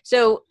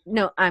 So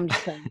no, I'm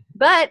just kidding.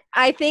 But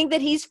I think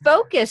that he's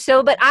focused.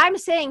 So, but I'm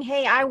saying,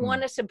 hey, I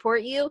want to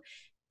support you.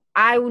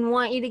 I would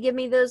want you to give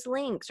me those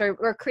links or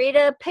create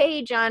a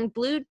page on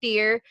Blue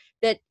Deer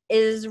that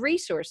is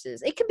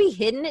resources. It could be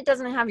hidden. It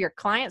doesn't have your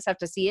clients have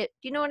to see it.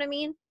 Do you know what I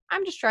mean?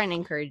 I'm just trying to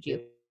encourage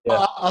you. Yeah.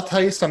 Well, I'll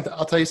tell you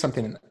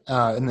something.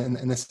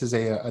 And this is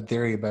a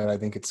theory, but I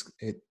think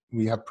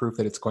we have proof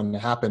that it's going to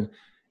happen.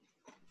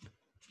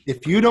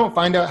 If you don't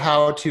find out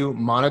how to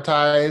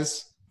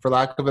monetize, for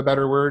lack of a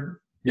better word,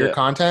 your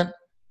content,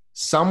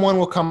 someone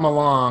will come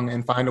along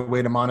and find a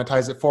way to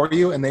monetize it for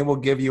you, and they will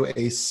give you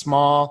a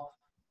small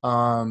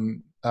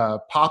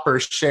pauper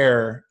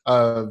share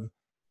of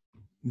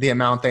the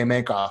amount they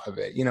make off of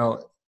it. You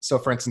know, so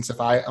for instance,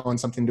 if I own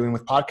something doing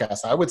with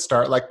podcasts, I would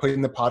start like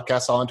putting the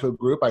podcast all into a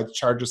group. I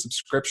charge a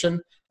subscription.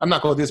 I'm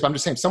not going to do this, but I'm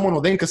just saying someone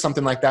will think of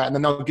something like that, and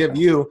then they'll give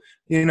you,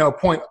 it'll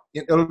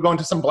go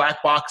into some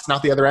black box, and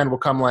out the other end will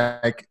come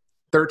like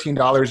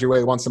 $13 your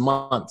way once a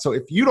month. So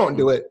if you don't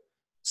do it,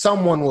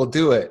 someone will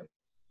do it,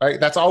 right?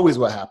 That's always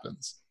what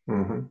happens.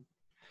 Mm-hmm.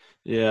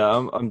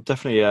 Yeah, I'm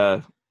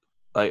definitely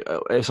like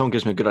if someone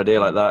gives me a good idea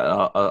like that,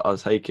 I'll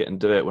take it and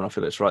do it when I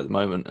feel it's right at the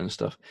moment and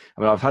stuff.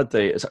 I mean, I've had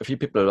a few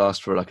people have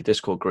asked for like a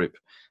Discord group,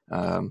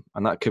 and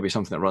that could be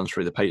something that runs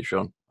through the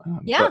Patreon.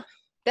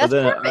 That's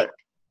perfect.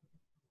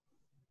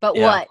 But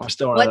what? What's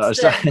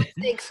the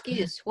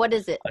excuse? What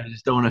is it? I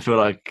just don't want to feel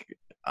like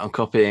I'm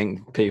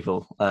copying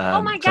people.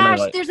 Oh my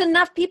gosh, there's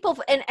enough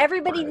people, and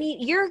everybody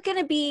you're going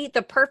to be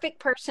the perfect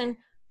person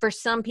for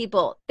some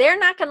people. They're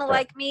not going to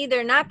like me.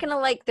 They're not going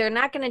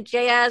to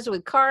jazz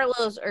with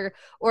Carlos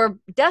or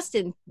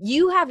Dustin.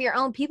 You have your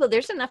own people.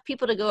 There's enough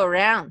people to go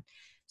around.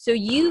 So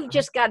you've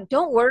just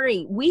don't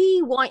worry.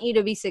 We want you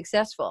to be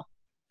successful.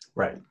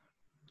 Right.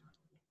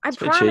 It's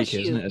a bit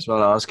cheeky, isn't it, as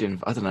well,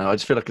 asking, I don't know, I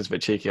just feel like it's a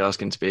bit cheeky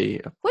asking to be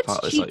a What's part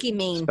of this, cheeky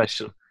mean?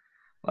 Special,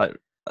 like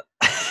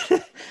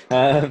Remember,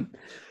 how do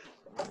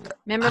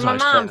my I explain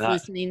mom's that?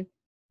 listening.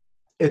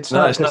 It's No,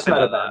 not. it's It's nothing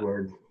not a like bad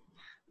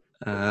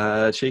that.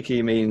 word.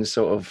 Cheeky means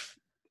sort of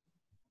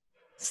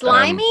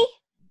Slimy?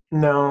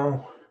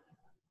 No.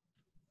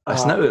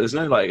 there's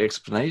no like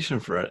explanation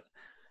for it.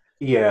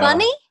 Yeah.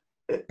 Funny?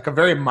 Like a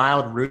very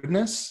mild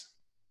rudeness.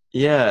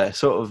 Yeah,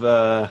 sort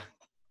of.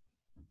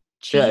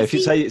 Yeah, if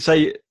you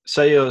Cheesy?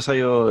 say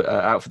you're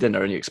out for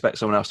dinner and you expect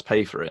someone else to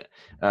pay for it,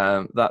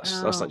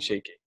 that's Oh. like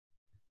cheeky.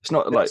 It's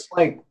not like It's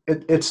like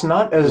it's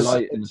not as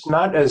polite and it's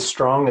not as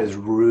strong as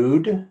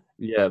rude.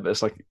 yeah, but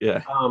it's like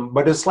yeah.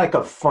 But it's like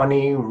a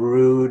funny,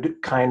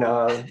 rude kind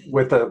of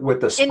with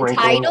a sprinkling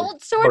of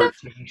Entitled, sort of?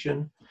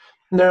 flirtation.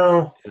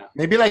 No,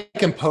 Maybe like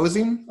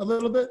imposing a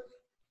little bit.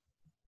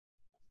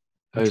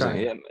 I'm Posing,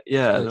 trying.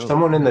 yeah.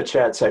 someone in the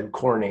chat said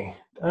corny.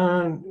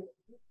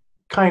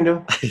 Kind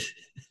of.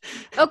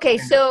 Okay,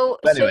 so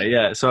But anyway,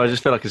 yeah. So I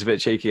just feel like it's a bit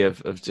cheeky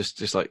of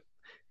just like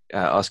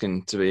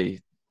asking to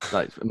be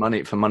like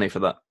money for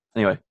that.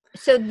 Anyway,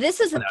 so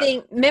this is the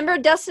thing. Remember,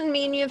 Dustin,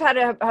 me and you have had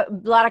a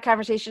lot of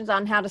conversations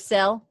on how to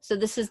sell. So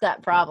this is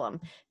that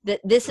problem.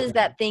 This is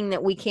that thing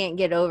that we can't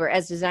get over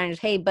as designers.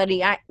 Hey,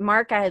 buddy,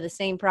 Mark, I had the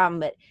same problem,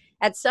 but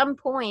at some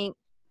point,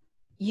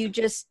 you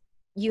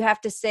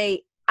have to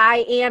say,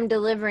 I am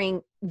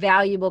delivering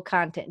valuable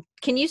content.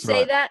 Can you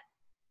say that?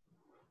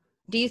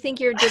 Do you think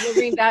you're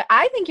delivering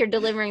I think you're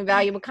delivering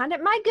valuable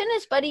content. My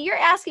goodness, buddy, you're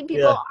asking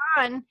people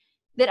on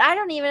that I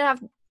don't even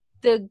have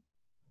the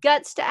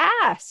guts to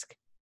ask.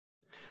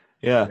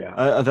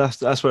 Yeah.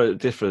 That's where it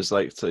differs.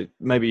 Like, so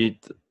maybe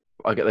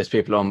I get those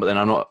people on, but then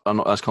I'm not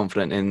as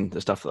confident in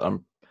the stuff that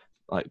I'm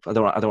like. I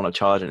don't want to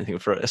charge anything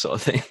for it, sort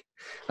of thing.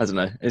 I don't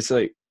know. It's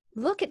like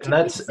look at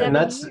that's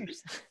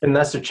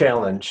the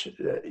challenge.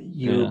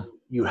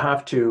 You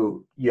have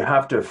to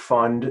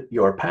fund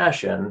your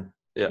passion.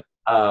 Yeah.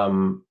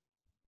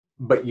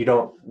 But you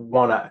don't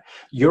want to.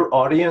 Your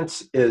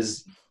audience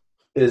is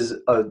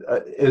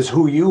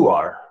who you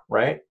are,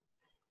 right?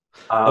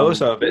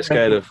 Also a bit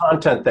scared of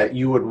content that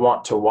you would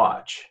want to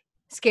watch.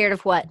 Scared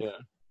of what? Yeah.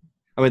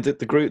 I mean,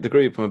 the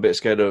group, I'm a bit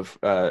scared of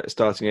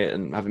starting it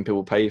and having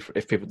people pay for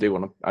if people do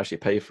want to actually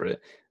pay for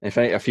it. And if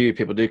a few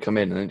people do come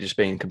in and just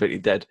being completely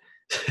dead,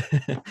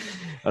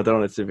 I don't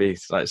want it to be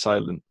like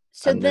silent.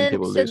 So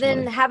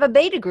then have a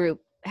beta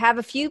group. Have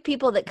a few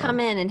people that come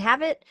in and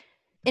have it.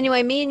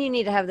 Anyway, me and you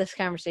need to have this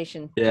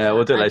conversation. Yeah,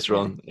 we'll do it later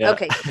on. Yeah.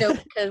 Okay, so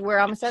because we're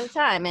almost out of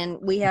time and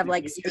we have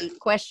like 8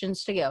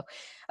 questions to go.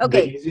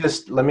 Okay. The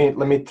easiest. Let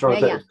me throw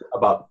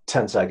about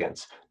 10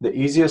 seconds. The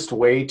easiest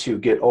way to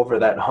get over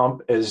that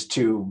hump is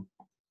to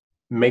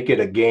make it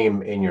a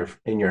game in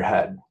your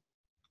head.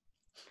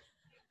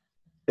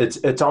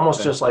 It's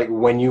almost just like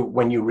when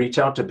you reach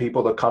out to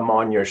people to come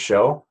on your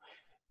show.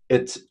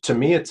 To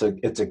me it's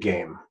a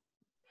game.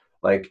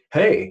 Like,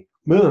 hey,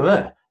 blah, blah,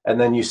 blah. And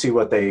then you see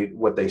what they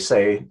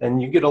say, and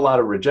you get a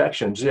lot of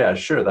rejections. Yeah,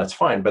 sure, that's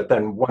fine. But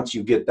then once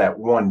you get that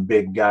one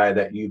big guy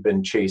that you've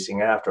been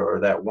chasing after, or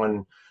that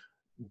one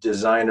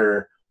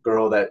designer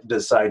girl that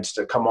decides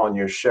to come on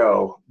your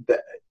show,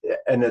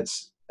 and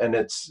it's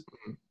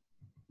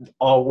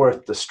all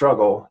worth the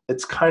struggle.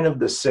 It's kind of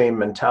the same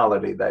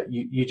mentality that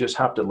you just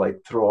have to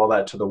like throw all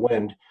that to the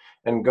wind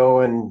and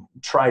go and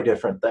try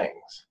different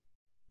things.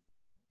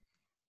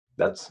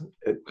 That's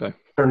it. Okay.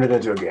 Turn it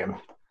into a game.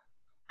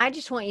 I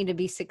just want you to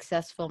be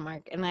successful,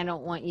 Mark, and I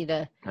don't want you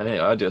to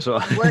I do as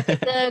well. work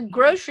at the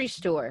grocery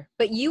store.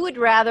 But you would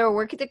rather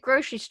work at the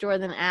grocery store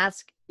than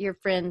ask your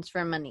friends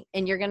for money.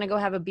 And you're going to go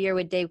have a beer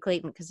with Dave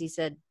Clayton because he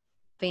said,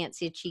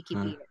 fancy a cheeky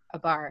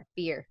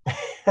beer,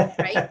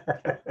 right?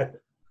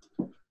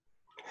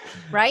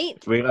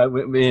 Right?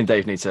 Me and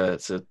Dave need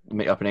to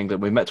meet up in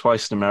England. We've met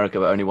twice in America,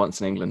 but only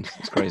once in England.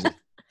 It's crazy.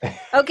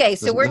 Okay,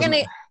 so we're going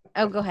to...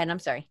 Oh, go ahead. I'm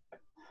sorry.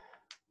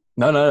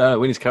 No.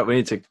 We need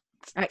to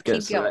all right, get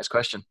keep to going. the next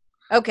question.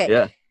 Okay.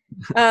 Yeah.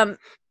 All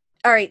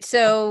right.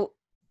 So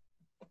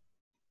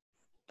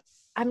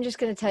I'm just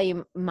going to tell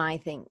you my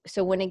thing.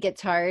 So when it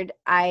gets hard,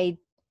 I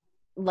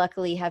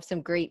luckily have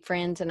some great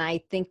friends, and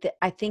I think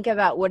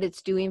about what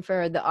it's doing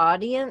for the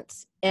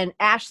audience. And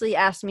Ashley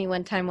asked me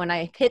one time when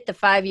I hit the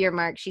 5-year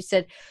mark, she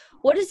said,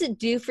 what does it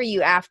do for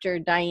you after,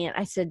 Diane?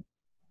 I said,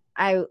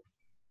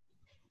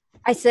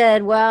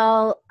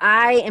 well,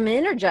 I am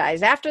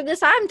energized. After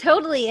this, I'm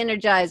totally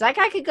energized. Like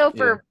I could go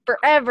for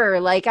forever.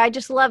 Like I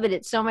just love it.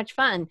 It's so much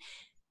fun.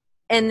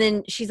 And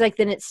then she's like,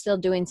 then it's still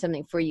doing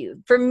something for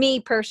you, for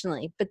me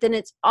personally. But then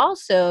it's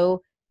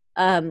also,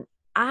 so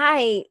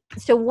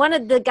one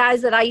of the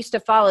guys that I used to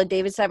follow,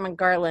 David Simon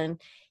Garland,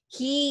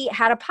 he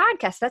had a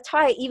podcast. That's how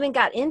I even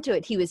got into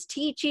it. He was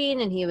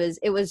teaching and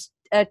it was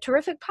a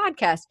terrific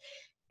podcast,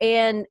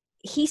 and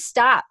he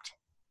stopped.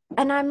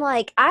 And I'm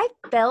like, I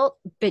felt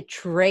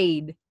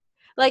betrayed.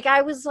 Like,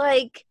 I was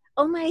like,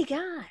 oh my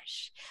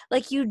gosh,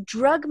 like you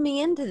drug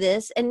me into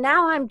this and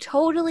now I'm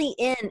totally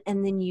in.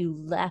 And then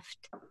you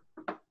left.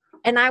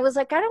 And I was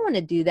like, I don't want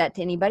to do that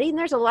to anybody. And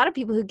there's a lot of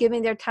people who give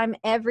me their time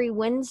every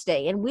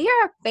Wednesday. And we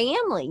are a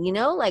family, you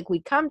know, like we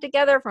come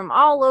together from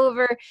all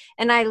over.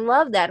 And I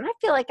love that. And I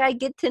feel like I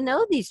get to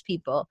know these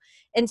people.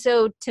 And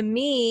so to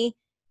me,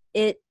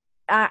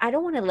 I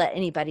don't want to let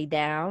anybody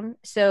down.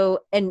 So,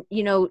 and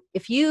you know,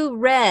 if you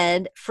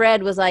read,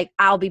 Fred was like,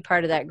 I'll be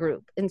part of that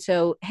group. And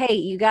so, hey,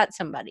 you got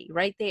somebody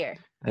right there.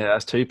 Yeah,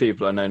 that's 2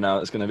 people I know now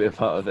that's going to be a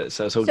part of it.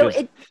 So it's all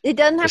good. It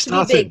doesn't have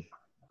to be big.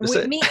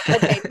 Me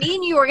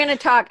and you are going to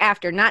talk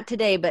after, not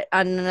today, but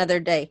on another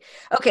day.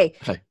 Okay.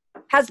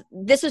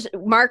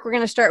 Mark, we're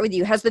going to start with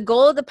you. Has the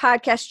goal of the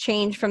podcast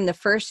changed from the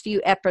first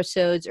few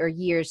episodes or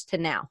years to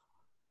now?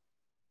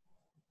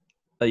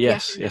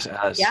 Yes, it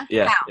has.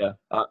 Yeah.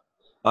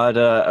 I had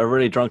a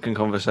really drunken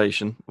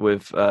conversation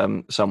with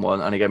someone,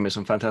 and he gave me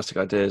some fantastic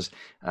ideas.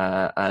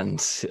 And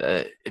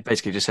it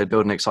basically just said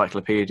build an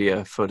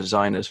encyclopedia for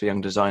designers, for young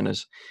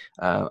designers.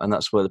 And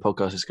that's where the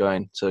podcast is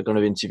going. So we're going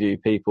to interview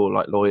people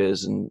like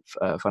lawyers and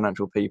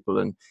financial people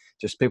and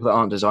just people that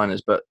aren't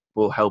designers, but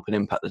will help and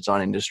impact the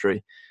design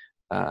industry.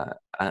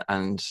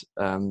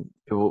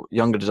 People,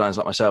 younger designers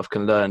like myself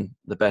can learn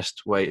the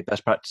best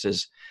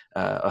practices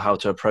of how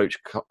to approach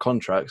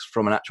contracts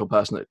from an actual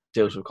person that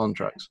deals with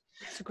contracts.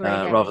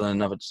 Rather than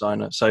another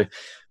designer. So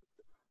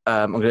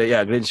I'm going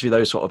to interview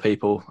those sort of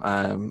people,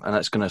 and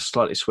that's going to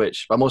slightly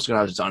switch. But I'm also going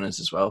to have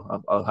designers as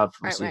well. I'll have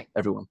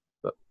everyone,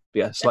 but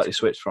yeah, slightly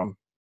switch from.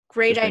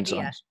 Great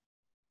idea.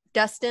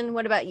 Dustin,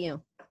 what about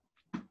you?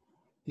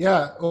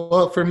 Yeah,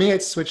 well, for me,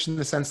 it's switched in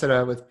the sense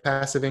that with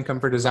passive income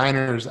for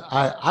designers,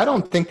 I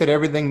don't think that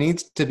everything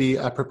needs to be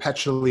a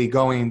perpetually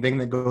going thing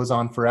that goes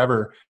on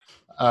forever.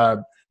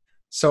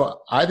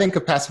 So I think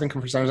of passive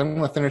income for designers. I'm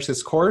going to finish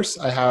this course.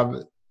 I have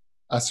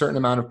a certain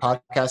amount of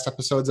podcast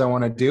episodes I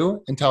want to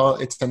do until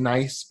it's a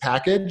nice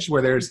package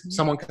where there's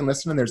someone can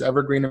listen and there's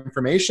evergreen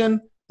information.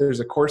 There's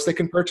a course they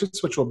can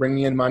purchase, which will bring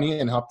me in money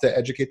and help to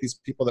educate these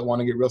people that want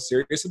to get real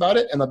serious about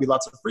it. And there'll be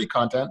lots of free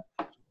content.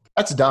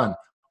 That's done.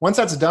 Once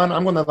that's done,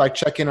 I'm going to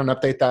check in and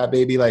update that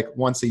baby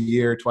once a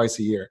year, twice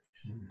a year.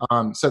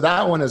 So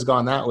that one has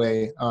gone that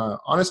way.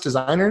 Honest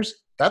Designers,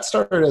 that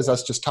started as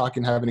us just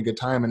talking, having a good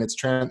time. And it's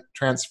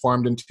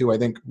transformed into, I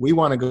think we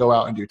want to go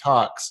out and do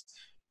talks.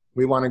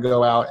 We want to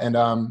go out and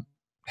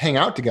hang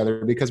out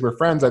together because we're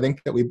friends. I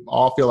think that we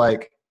all feel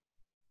like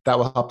that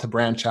will help to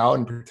branch out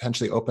and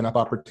potentially open up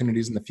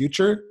opportunities in the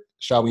future,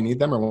 shall we need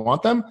them or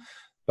want them.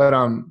 But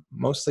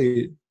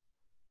mostly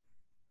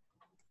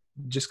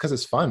just because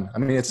it's fun. I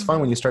mean, it's fun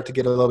when you start to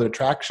get a little bit of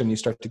traction, you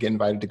start to get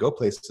invited to go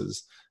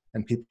places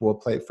and people will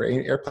play for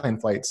airplane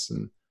flights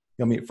and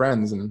you'll meet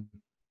friends. And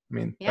I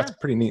mean, that's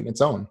pretty neat in its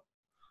own.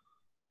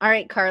 All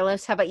right,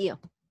 Carlos, how about you?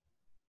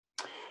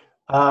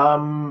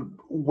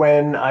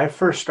 When I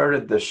first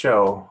started the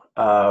show,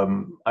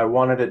 I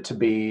wanted to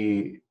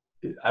be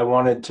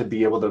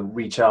able to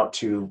reach out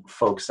to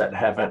folks that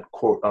haven't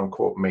quote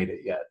unquote made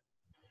it yet.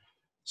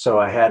 So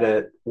I had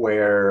it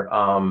where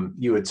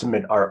you would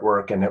submit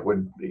artwork and it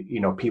would,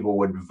 people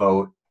would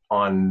vote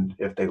on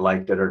if they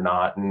liked it or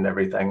not and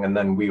everything. And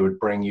then we would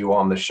bring you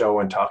on the show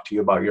and talk to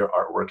you about your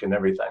artwork and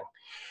everything.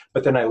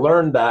 But then I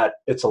learned that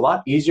it's a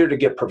lot easier to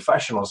get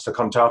professionals to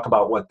come talk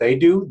about what they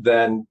do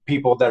than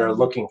people that are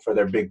looking for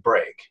their big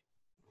break.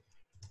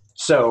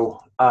 So,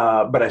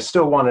 but I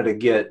still wanted to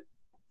get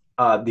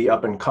the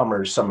up and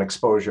comers some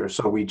exposure.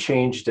 So we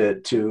changed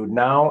it to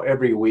now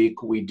every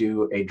week we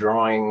do a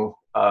drawing,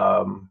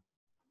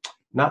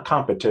 not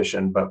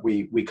competition, but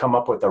we come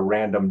up with a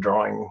random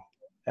drawing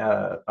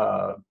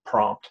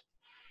prompt.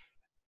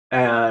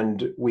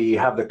 And we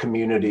have the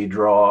community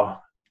draw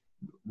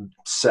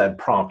said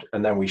prompt,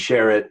 and then we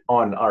share it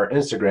on our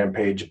Instagram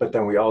page, but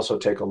then we also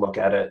take a look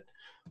at it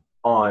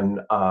on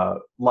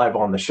live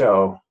on the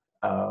show.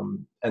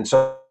 And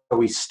so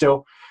we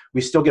still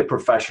get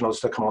professionals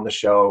to come on the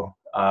show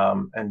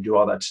and do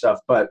all that stuff,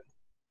 but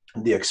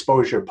the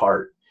exposure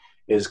part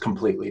is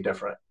completely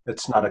different.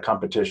 It's not a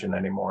competition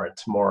anymore.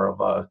 It's more of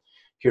a,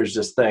 here's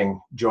this thing,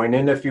 join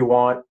in if you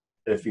want.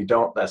 If you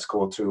don't, that's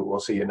cool too. We'll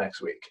see you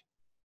next week.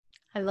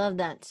 I love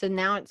that. So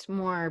now it's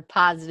more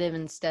positive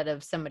instead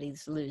of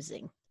somebody's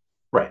losing.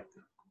 Right.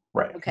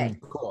 Okay.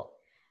 Cool.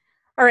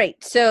 All right.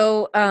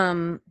 So,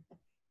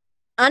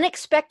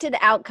 unexpected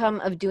outcome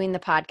of doing the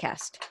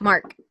podcast.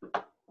 Mark.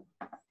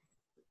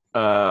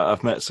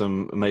 I've met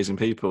some amazing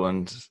people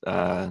and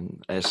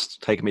it's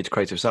taken me to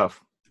creative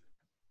stuff.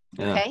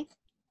 Yeah. Okay.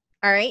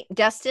 All right.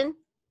 Dustin.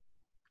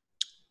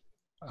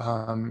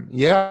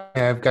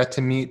 I've got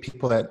to meet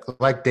people that,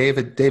 like Dave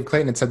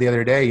Clayton had said the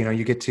other day,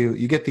 you get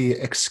the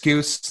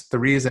excuse, the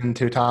reason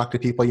to talk to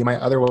people you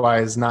might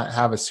otherwise not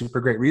have a super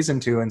great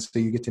reason to. And so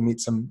you get to meet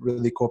some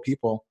really cool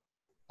people.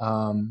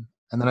 And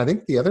then I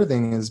think the other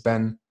thing has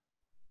been,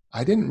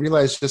 I didn't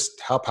realize just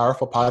how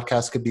powerful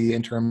podcasts could be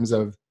in terms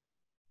of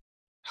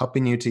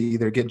helping you to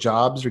either get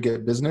jobs or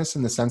get business,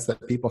 in the sense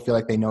that people feel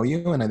like they know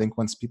you. And I think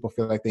once people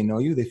feel like they know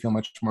you, they feel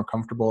much more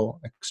comfortable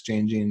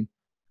exchanging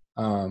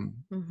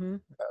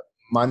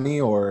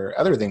money or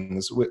other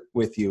things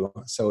with you.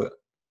 So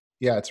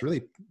yeah, it's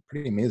really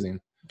pretty amazing.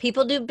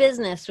 People do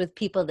business with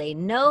people they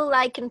know,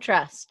 like, and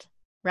trust,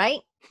 right?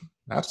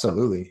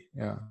 Absolutely.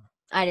 Yeah.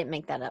 I didn't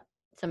make that up.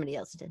 Somebody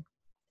else did.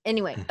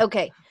 Anyway,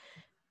 okay.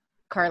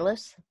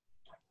 Carlos?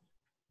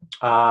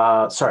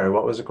 Sorry,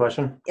 what was the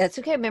question? That's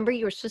okay. Remember,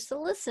 you were supposed to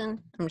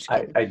listen. I'm just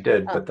kidding. I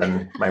did, but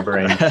then my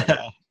brain.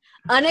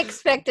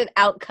 Unexpected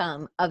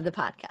outcome of the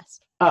podcast.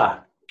 I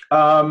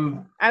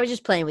was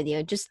just playing with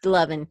you, just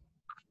loving.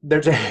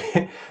 There's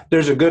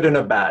a good and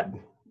a bad.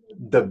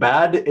 The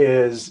bad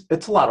is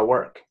it's a lot of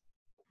work.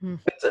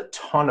 It's a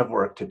ton of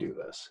work to do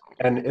this,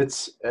 and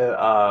it's.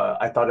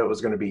 I thought it was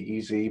going to be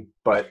easy,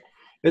 but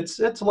it's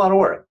a lot of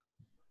work.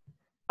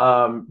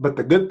 But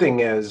the good thing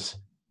is,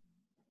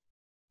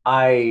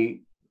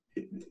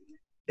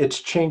 it's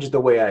changed the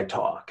way I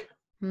talk.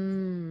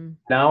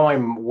 Now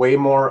I'm way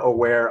more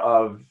aware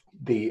of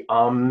the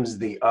ums,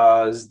 the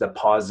uhs, the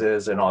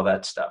pauses, and all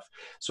that stuff.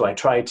 So I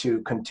try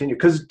to continue,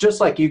 because just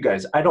like you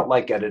guys, I don't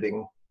like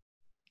editing.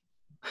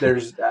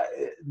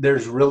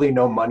 There's really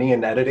no money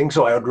in editing,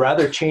 so I would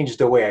rather change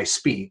the way I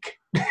speak.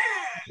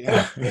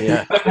 Yeah.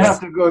 I have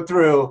to go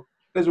through,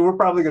 because we're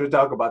probably going to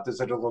talk about this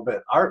in a little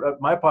bit.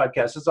 My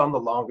podcast is on the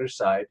longer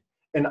side,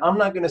 and I'm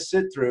not going to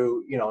sit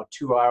through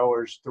 2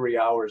 hours, 3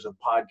 hours of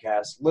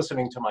podcasts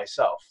listening to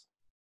myself.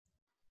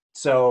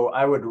 So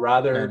I would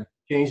rather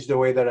change the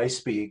way that I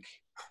speak,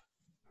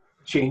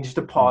 change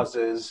the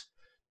pauses.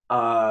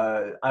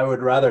 I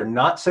would rather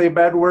not say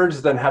bad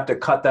words than have to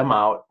cut them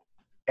out.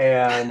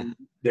 And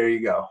there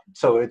you go.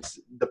 So it's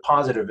the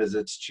positive is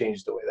it's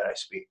changed the way that I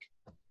speak.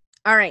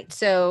 All right.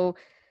 So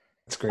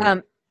that's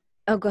great.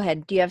 Oh, go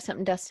ahead. Do you have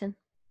something, Dustin?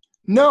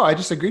 No, I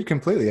just agreed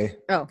completely.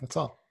 Oh, that's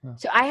all. Yeah.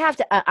 So I have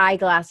an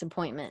eyeglass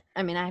appointment.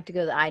 I have to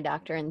go to the eye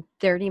doctor in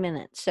 30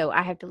 minutes. So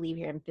I have to leave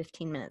here in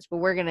 15 minutes, but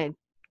we're going to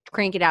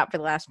crank it out for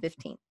the last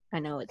 15. I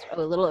know it's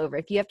a little over.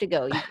 If you have to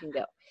go, you can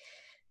go.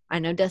 I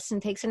know Dustin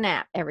takes a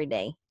nap every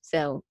day,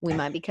 so we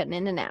might be cutting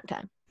into nap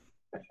time.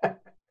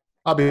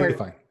 I'll be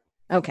fine.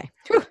 Okay.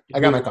 I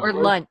got my coffee. Or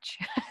lunch.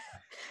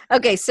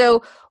 Okay,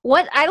 so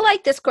I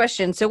like this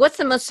question. So what's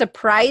the most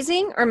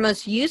surprising or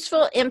most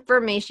useful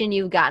information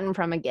you've gotten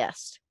from a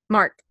guest?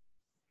 Mark.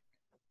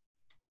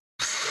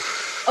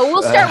 Oh,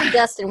 we'll start with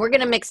Dustin. We're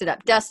going to mix it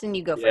up. Dustin,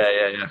 you go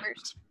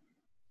first.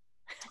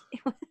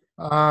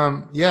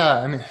 Yeah.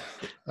 Yeah,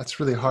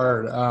 that's really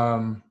hard.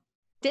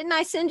 Didn't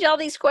I send you all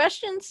these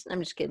questions? I'm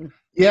just kidding.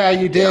 Yeah,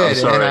 you did.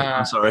 Yeah,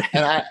 I'm sorry.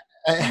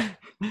 And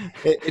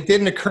it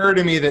didn't occur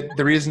to me that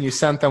the reason you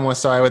sent them was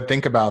so I would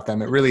think about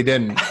them. It really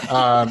didn't.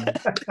 I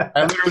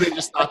literally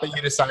just thought that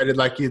you decided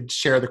you'd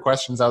share the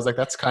questions. I was like,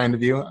 that's kind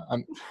of you.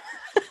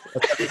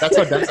 That's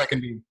how dense I can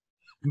be.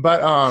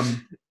 But,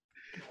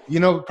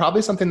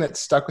 probably something that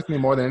stuck with me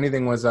more than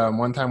anything was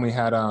one time we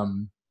had,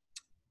 I'm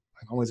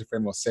always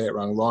afraid we'll say it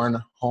wrong, Lauren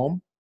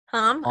Holm.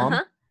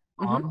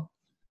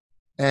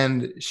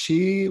 And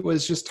she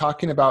was just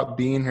talking about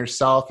being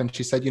herself. And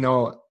she said,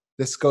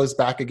 this goes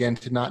back again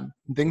to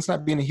things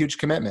not being a huge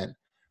commitment.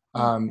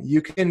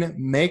 You can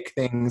make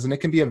things, and it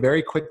can be a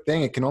very quick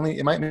thing.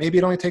 Maybe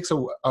it only takes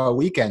a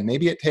weekend.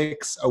 Maybe it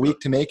takes a week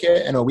to make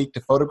it and a week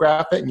to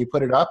photograph it, and you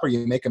put it up, or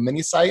you make a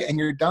mini site and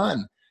you're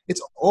done.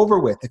 It's over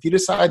with. If you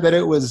decide that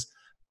it was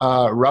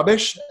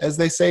rubbish, as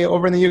they say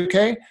over in the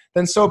UK,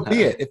 then so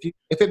be it.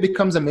 If it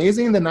becomes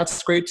amazing, then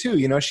that's great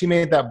too. She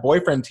made that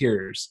Boyfriend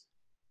Tears.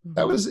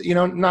 That was,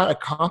 not a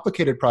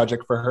complicated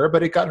project for her,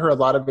 but it got her a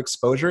lot of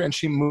exposure and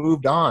she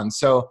moved on.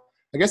 So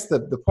I guess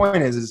the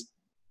point is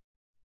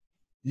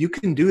you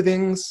can do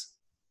things,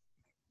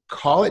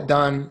 call it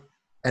done,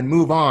 and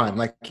move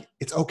on.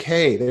 It's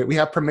okay. We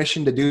have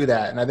permission to do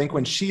that. And I think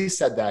when she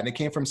said that, and it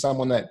came from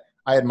someone that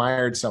I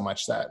admired so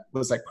much, that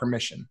was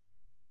permission.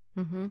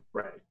 Mm-hmm.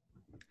 Right.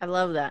 I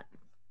love that.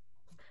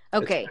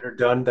 Okay. It's better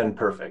done than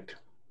perfect.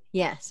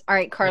 Yes. All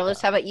right,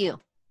 Carlos, how about you?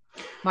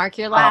 Mark,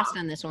 you're last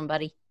on this one,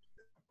 buddy.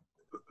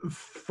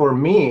 For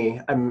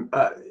me,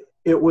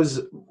 it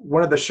was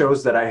one of the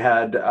shows that I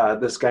had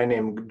this guy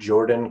named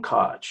Jordan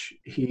Koch.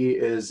 He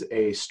is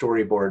a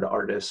storyboard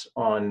artist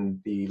on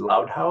the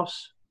Loud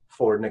House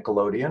for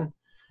Nickelodeon.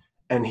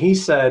 And he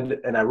said,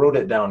 and I wrote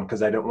it down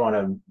because I didn't want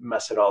to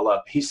mess it all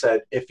up. He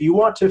said, if you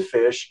want to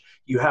fish,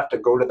 you have to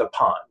go to the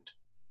pond.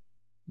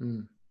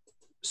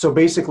 So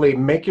basically,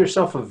 make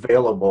yourself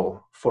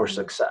available for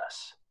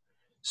success.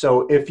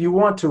 So if you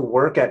want to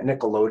work at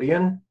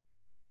Nickelodeon,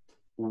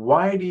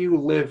 why do you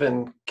live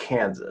in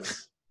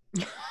Kansas?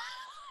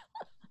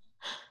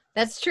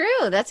 That's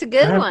true. That's a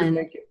good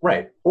one.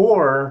 Right.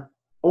 Or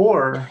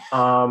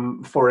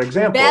for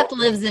example, Beth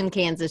lives in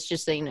Kansas,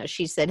 just so you know.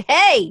 She said,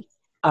 hey.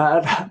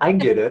 I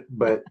get it,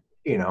 but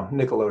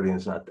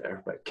Nickelodeon's not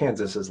there, but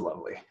Kansas is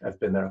lovely. I've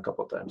been there a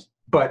couple of times.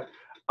 But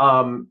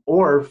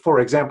or for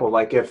example,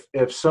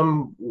 if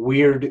some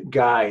weird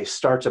guy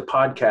starts a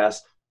podcast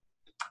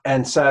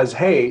and says,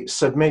 hey,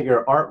 submit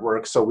your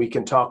artwork so we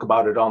can talk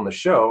about it on the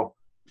show,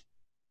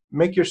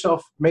 make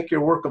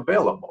your work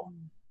available.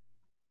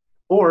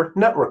 Or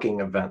networking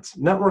events.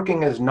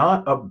 Networking is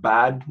not a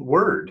bad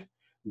word.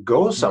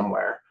 Go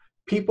somewhere.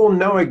 People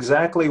know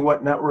exactly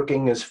what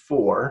networking is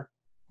for.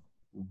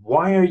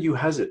 Why are you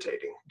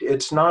hesitating?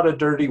 it's not a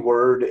dirty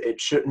word. It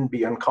shouldn't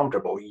be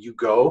uncomfortable. You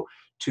go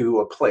to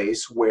a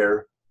place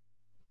where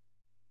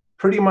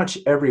pretty much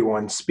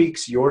everyone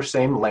speaks your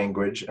same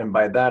language. And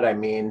by that, I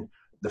mean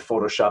the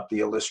Photoshop, the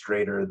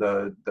Illustrator,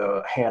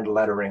 the hand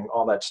lettering,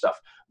 all that stuff.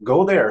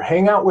 Go there,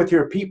 hang out with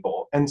your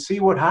people and see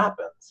what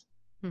happens.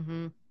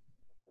 Mm-hmm.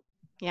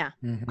 Yeah.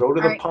 Mm-hmm. Go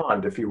to the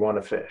pond if you want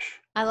to fish.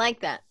 I like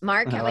that.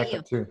 Mark, how about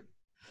you? Too.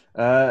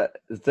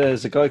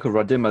 There's a guy called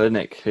Radim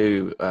Malinik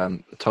who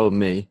told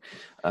me,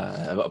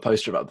 I've got a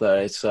poster up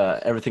there, it's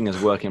everything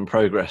is work in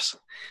progress.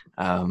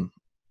 And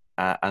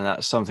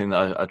that's something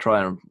that I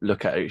try and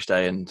look at each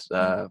day and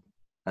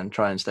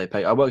try and stay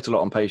patient. I worked a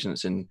lot on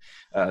patience in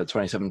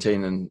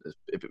 2017 and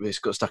it's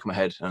got stuck in my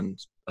head, and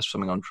that's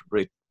something I'm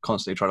really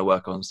constantly trying to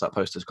work on. So that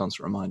poster's a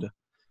constant reminder.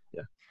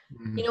 Yeah.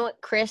 You know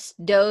what Chris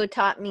Do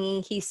taught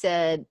me? He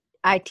said,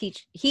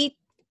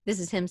 this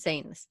is him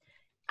saying this,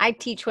 I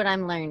teach what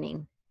I'm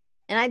learning.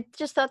 And I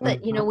just thought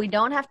that, we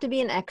don't have to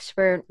be an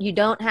expert. You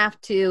don't have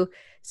to.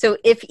 So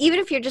even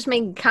if you're just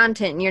making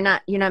content and you're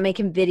not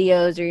making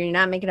videos or you're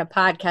not making a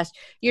podcast,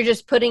 you're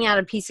just putting out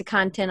a piece of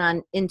content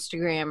on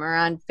Instagram or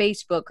on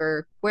Facebook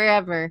or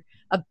wherever,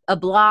 a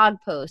blog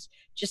post,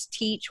 just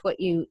teach what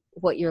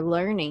you're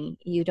learning.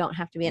 You don't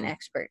have to be an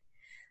expert.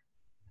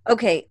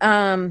 Okay.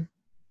 As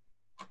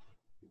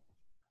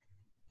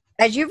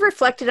you've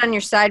reflected on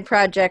your side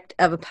project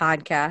of a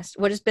podcast,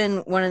 what has been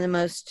one of the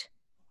most,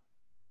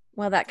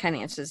 well, that kind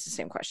of answers the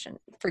same question.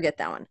 Forget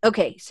that one.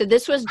 Okay, so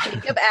this was,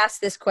 Jacob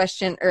asked this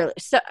question earlier.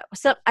 So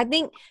I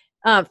think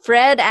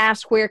Fred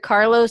asked where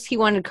he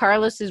wanted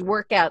Carlos's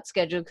workout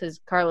schedule because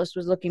Carlos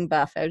was looking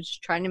buff. I was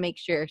just trying to make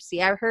sure.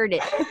 See, I heard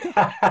it.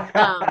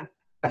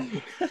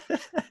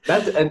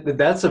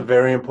 That's a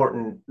very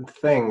important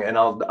thing, and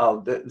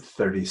I'll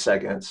 30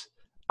 seconds.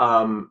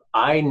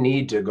 I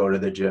need to go to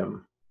the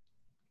gym,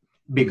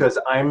 because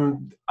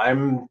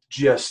I'm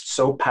just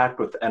so packed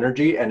with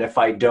energy. And if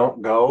I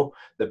don't go,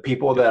 the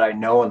people that I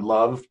know and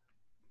love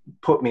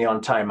put me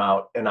on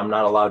timeout, and I'm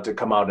not allowed to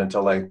come out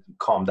until I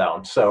calm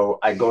down. So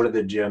I go to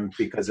the gym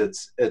because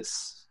it's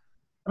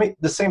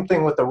the same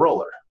thing with the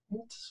roller.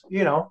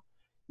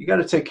 You got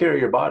to take care of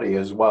your body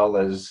as well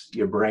as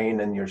your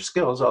brain and your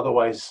skills.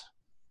 Otherwise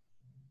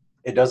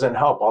it doesn't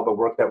help all the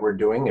work that we're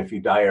doing if you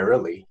die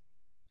early.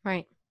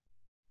 Right.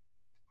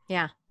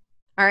 Yeah.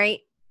 All right.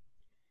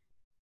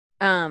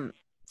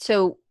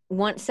 So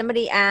once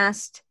somebody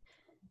asked,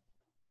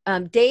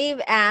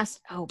 Dave asked,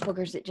 oh,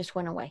 boogers, it just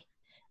went away.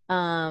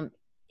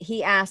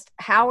 He asked,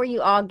 how are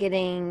you all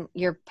getting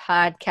your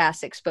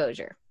podcast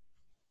exposure?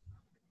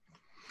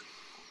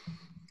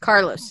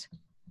 Carlos.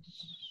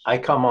 I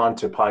come on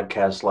to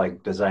podcasts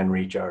like Design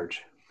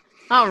Recharge.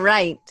 All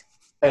right.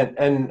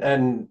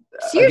 And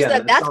seriously,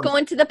 again, that's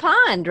going to the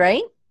pond,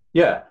 right?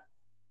 Yeah.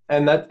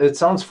 And that it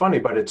sounds funny,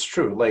 but it's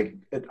true. Like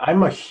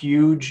I'm a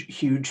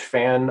huge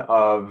fan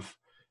of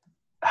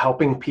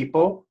helping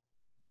people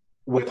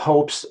with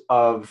hopes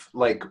of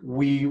like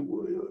we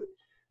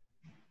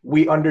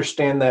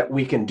understand that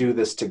we can do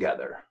this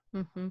together,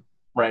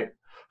 right?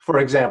 For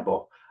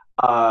example,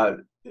 I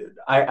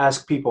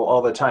ask people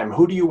all the time,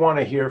 who do you want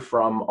to hear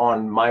from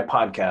on my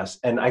podcast?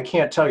 And I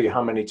can't tell you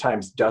how many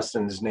times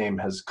Dustin's name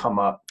has come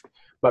up,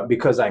 but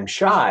because I'm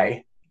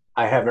shy,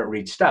 I haven't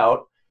reaced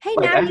out. Hey,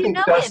 like, now I think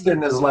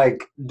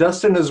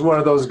Dustin is one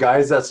of those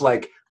guys that's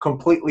like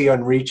completely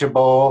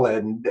unreachable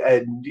and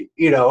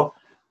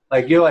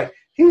like you're like,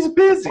 he's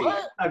busy.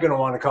 What? Not going to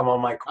want to come on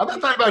my I'm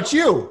not talking about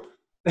you.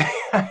 This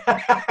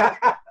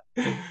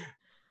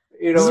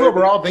is what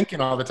we're all thinking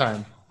all the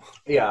time.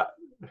 Yeah.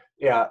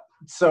 Yeah.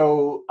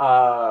 So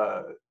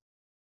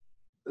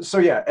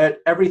yeah, at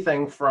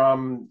everything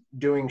from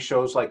doing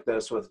shows like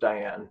this with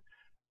Diane,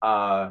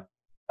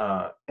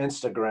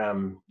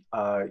 Instagram,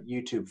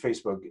 YouTube,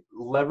 Facebook,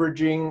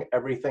 leveraging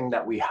everything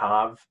that we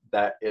have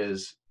that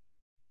is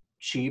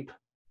cheap,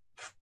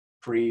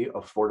 free,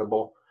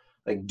 affordable,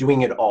 like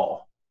doing it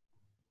all,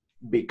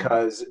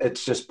 because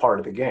it's just part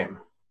of the game.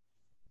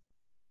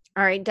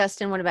 All right,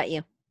 Dustin, what about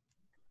you?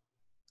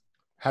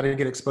 How to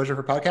get exposure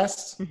for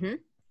podcasts? Mm-hmm.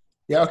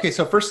 Yeah. Okay.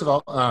 So first of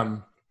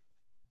all,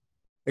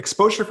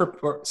 exposure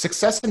for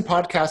success in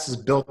podcasts is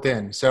built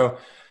in. So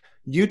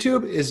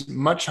YouTube is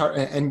much hard,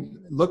 and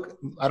look,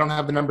 I don't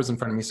have the numbers in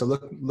front of me, so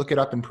look it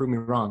up and prove me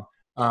wrong.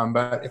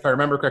 But if I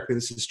remember correctly,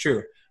 this is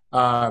true.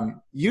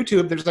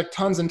 YouTube, there's like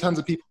tons and tons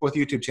of people with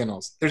YouTube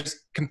channels.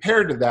 There's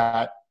compared to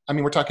that, I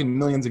mean, we're talking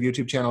millions of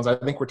YouTube channels. I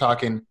think we're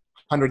talking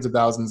hundreds of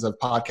thousands of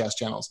podcast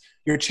channels.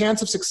 Your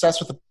chance of success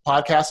with a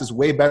podcast is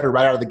way better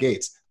right out of the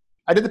gates.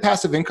 I did the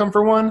passive income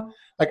for one.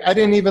 Like I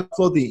didn't even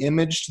upload the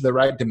image to the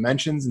right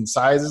dimensions and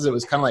sizes. It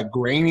was kind of like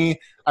grainy.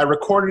 I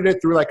recorded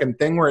it through like a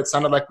thing where it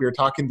sounded like we were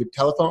talking to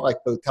telephone, like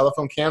the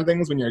telephone cam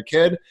things when you're a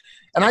kid.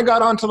 And I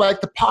got onto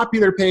like the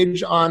popular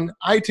page on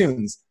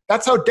iTunes.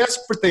 That's how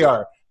desperate they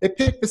are. They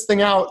picked this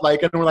thing out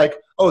like, and we're like,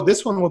 oh,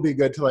 this one will be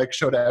good to like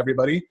show to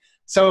everybody.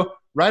 So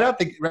right out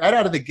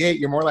of the gate,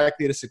 you're more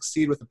likely to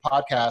succeed with a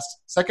podcast.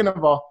 Second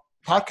of all,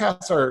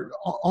 podcasts are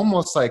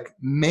almost like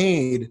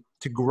made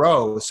to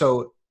grow.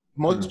 So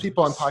most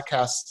people on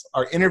podcasts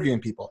are interviewing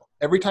people.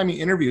 Every time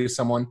you interview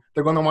someone,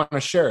 they're going to want to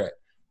share it.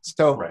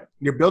 So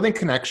you're building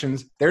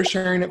connections. They're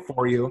sharing it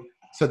for you.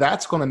 So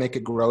that's going to make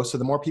it grow. So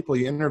the more people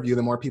you interview,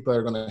 the more people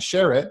are going to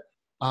share it.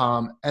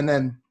 And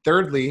then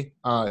thirdly,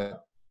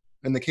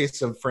 in the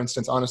case of, for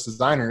instance, Honest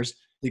Designers,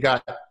 you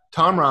got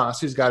Tom Ross,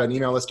 who's got an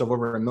email list of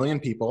over 1 million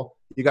people.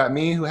 You got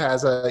me, who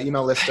has an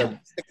email list of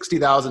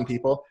 60,000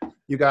 people.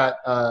 You got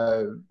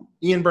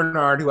Ian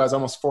Bernard, who has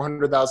almost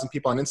 400,000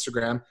 people on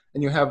Instagram.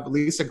 And you have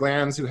Lisa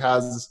Glanz, who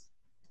has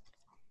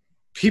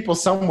people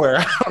somewhere.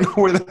 I don't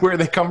know where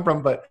they come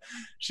from, but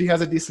she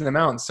has a decent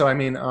amount. So, I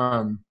mean,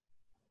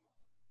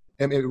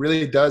 it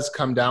really does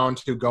come down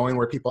to going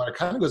where people are. It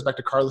kind of goes back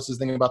to Carlos's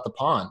thing about the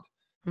pond.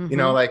 You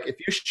know, like if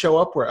you show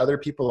up where other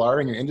people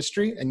are in your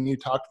industry and you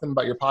talk to them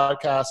about your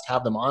podcast,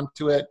 have them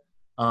onto it,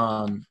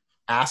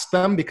 ask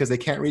them, because they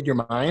can't read your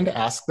mind,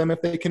 ask them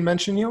if they can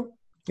mention you.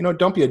 You know,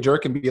 don't be a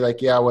jerk and be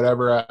like, yeah,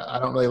 whatever, I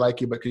don't really like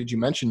you, but could you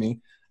mention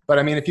me? But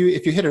I mean, if you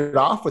hit it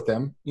off with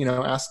them, you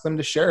know, ask them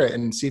to share it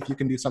and see if you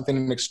can do something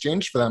in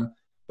exchange for them.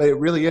 But it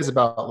really is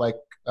about, like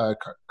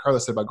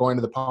Carlos said, about going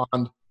to the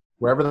pond,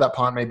 wherever that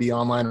pond may be,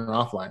 online or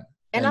offline.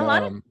 And a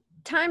lot of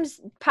times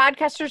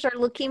podcasters are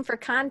looking for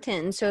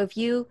content. So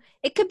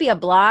it could be a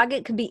blog,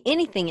 it could be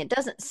anything.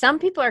 Some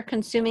people are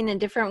consuming in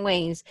different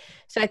ways.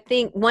 So I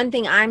think one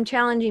thing I'm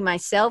challenging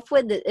myself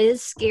with that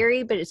is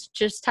scary, but it's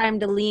just time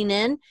to lean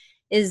in,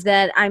 is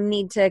that I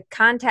need to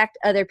contact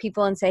other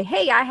people and say,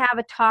 hey, I have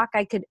a talk.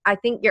 I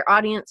think your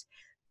audience,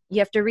 you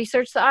have to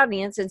research the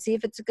audience and see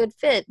if it's a good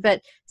fit,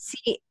 but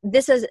see,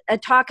 this is a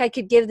talk I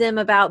could give them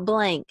about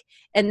blank,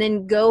 and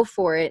then go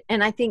for it.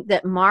 And I think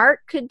that Mark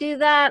could do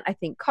that. I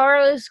think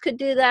Carlos could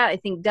do that. I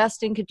think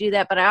Dustin could do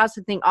that. But I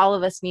also think all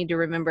of us need to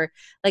remember,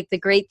 like, the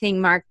great thing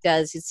Mark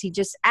does is he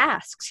just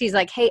asks. He's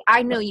like, hey,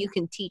 I know you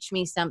can teach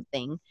me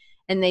something.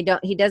 And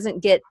he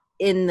doesn't get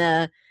in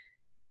the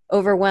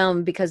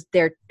overwhelmed because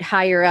they're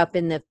higher up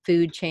in the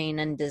food chain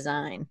and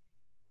design.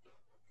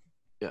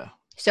 Yeah.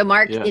 So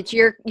Mark, it's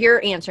your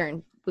answer,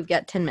 and we've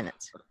got 10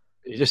 minutes.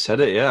 You just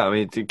said it. Yeah. I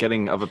mean,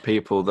 getting other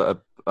people that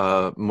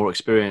are more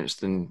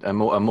experienced and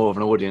more of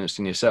an audience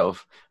than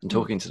yourself, and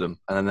talking to them,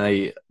 and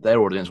then their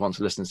audience wants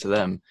to listen to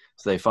them,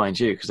 so they find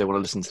you because they want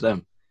to listen to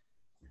them.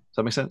 Does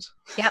that make sense?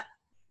 Yep.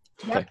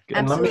 Okay,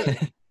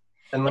 Absolutely.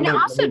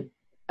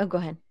 Go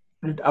ahead.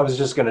 I was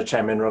just going to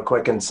chime in real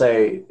quick and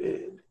say,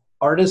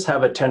 artists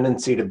have a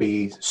tendency to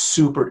be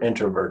super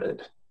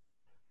introverted,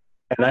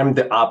 and I'm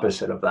the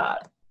opposite of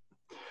that.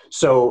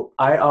 So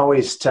I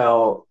always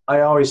tell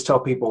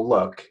people,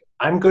 look,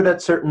 I'm good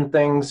at certain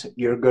things.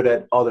 You're good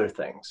at other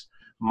things.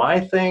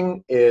 My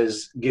thing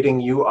is getting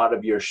you out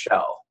of your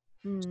shell.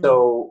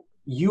 So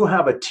you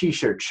have a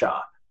t-shirt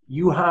shop.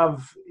 You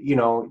have,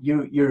 you're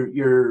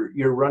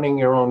running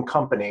your own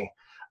company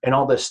and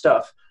all this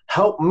stuff.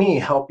 Help me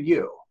help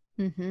you.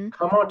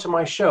 Come on to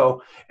my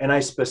show. And I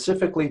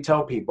specifically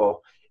tell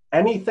people,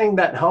 anything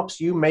that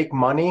helps you make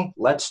money,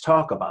 let's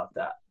talk about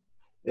that.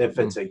 If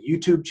it's a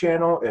YouTube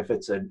channel, if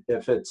it's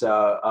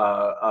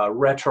a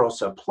retro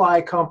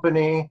supply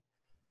company,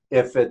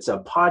 if it's a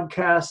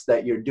podcast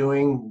that you're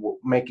doing,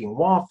 making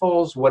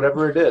waffles,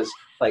 whatever it is,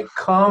 like,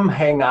 come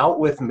hang out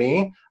with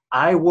me.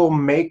 I will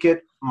make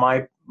it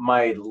my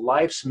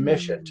life's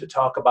mission to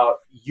talk about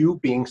you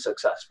being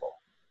successful.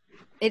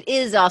 It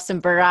is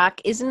awesome, Barack.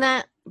 Isn't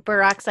that?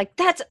 Barack's like,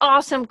 that's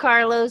awesome,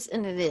 Carlos.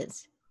 And it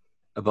is.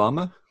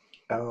 Obama?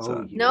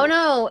 Oh,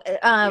 No.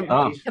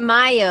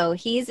 Tamayo.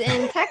 He's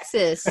in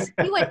Texas.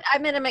 I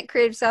met him at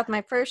Creative South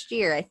my first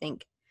year, I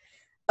think.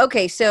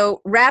 Okay,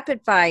 so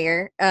rapid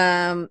fire.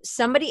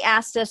 Somebody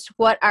asked us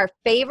what our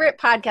favorite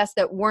podcasts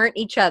that weren't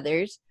each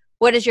other's.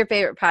 What is your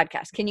favorite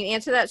podcast? Can you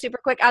answer that super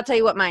quick? I'll tell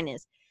you what mine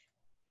is.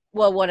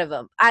 Well, one of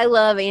them. I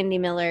love Andy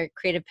Miller,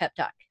 Creative Pep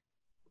Talk.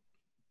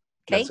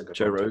 Okay.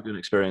 Joe Rogan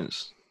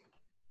Experience.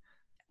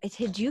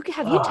 Have you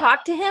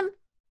talked to him?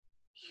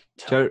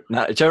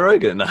 Joe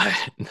Rogan? No.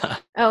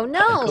 Oh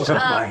no!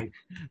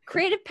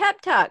 Creative Pep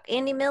Talk,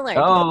 Andy Miller.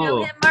 Oh, do you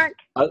know him, Mark?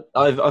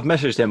 I've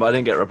messaged him, but I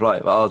didn't get a reply.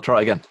 But I'll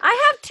try again.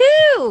 I have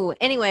too.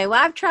 Anyway,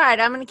 well, I've tried.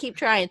 I'm going to keep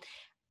trying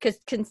because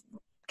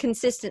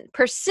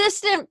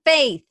persistent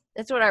faith.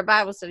 That's what our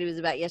Bible study was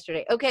about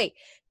yesterday. Okay,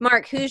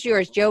 Mark, who's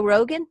yours? Joe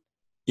Rogan?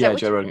 Yeah,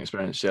 Joe Rogan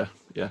Experience. Yeah.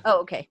 Oh,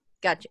 okay,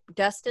 gotcha.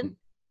 Dustin?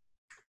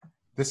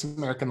 This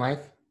American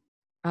Life.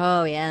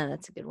 Oh yeah,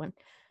 that's a good one.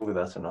 Ooh,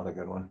 that's another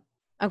good one.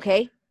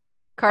 Okay.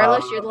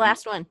 Carlos, you're the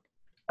last one.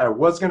 I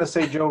was going to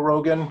say Joe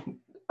Rogan,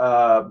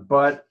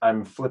 but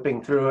I'm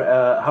flipping through.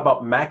 How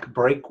about Mac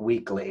Break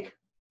Weekly?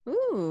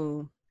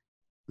 Ooh.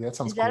 Yeah, that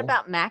sounds cool. Is that cool.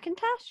 about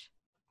Macintosh?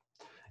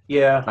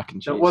 Yeah. Mac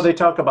and cheese. Well, they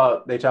talk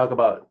about,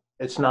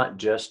 it's not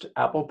just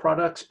Apple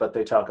products, but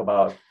they talk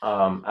about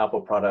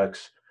Apple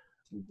products,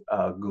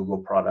 Google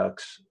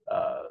products,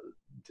 blah,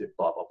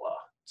 blah, blah.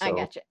 So, I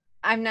gotcha.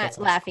 I'm not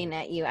laughing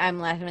at you. I'm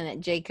laughing at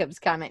Jacob's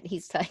comment.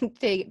 He's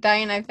like,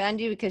 Diane, I found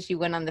you because you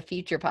went on the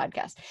Future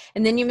podcast.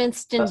 And then you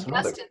mentioned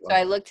Dustin. So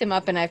I looked him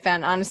up and I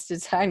found Honest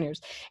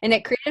Designers. And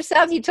at Creative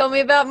South, you told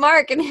me about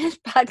Mark and his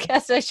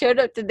podcast. I showed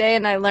up today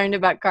and I learned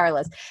about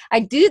Carlos.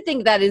 I do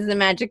think that is the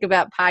magic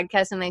about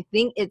podcasts. And I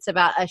think it's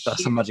about us.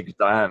 That's the magic of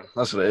Diane.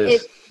 That's what it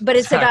is. But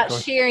it's about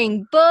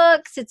sharing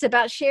books. It's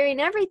about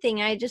sharing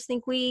everything. I just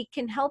think we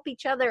can help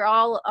each other.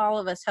 All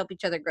of us help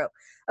each other grow.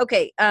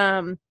 Okay.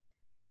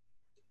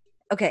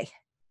 Okay,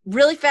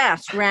 really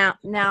fast round.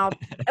 Now,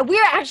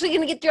 we're actually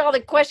going to get through all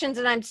the questions,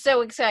 and I'm so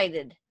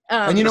excited.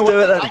 And you know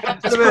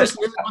what? This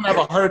person is going to have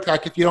a heart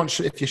attack if you don't.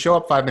 If you show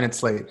up 5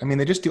 minutes late. I mean,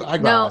 they just do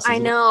eyeglasses. No, I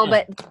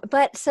know,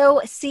 but so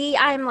see,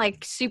 I'm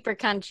like super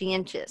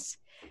conscientious.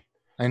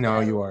 I know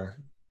you are.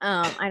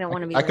 I don't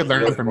want to be. I could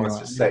learn from you.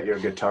 To set your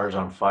guitars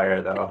on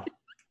fire, though.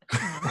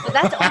 Well,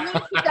 that's only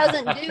if he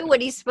doesn't do what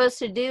he's supposed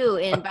to do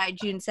by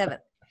June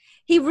 7th.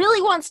 He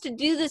really wants to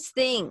do this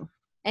thing.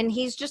 And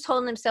he's just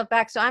holding himself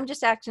back. So I'm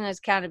just acting as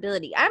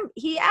accountability.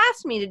 He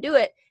asked me to do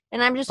it,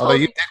 and I'm just. Although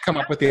you did come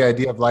up with the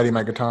idea of lighting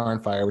my guitar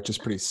on fire, which is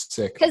pretty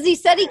sick. Because he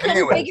said he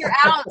couldn't figure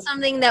out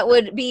something that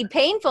would be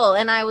painful,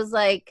 and I was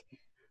like,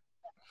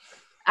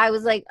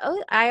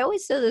 oh, I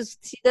always see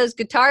those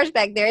guitars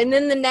back there. And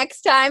then the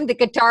next time, the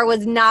guitar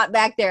was not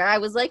back there. I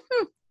was like,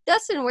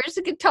 Dustin, where's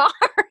the guitar?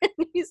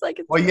 And he's like,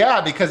 well,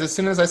 yeah, because as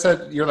soon as I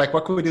said, you're like,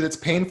 what can we do that's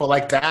painful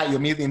like that? You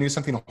immediately knew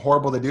something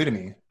horrible to do to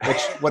me.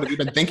 What have you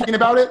been thinking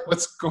about it?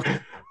 What's going?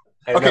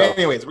 Okay,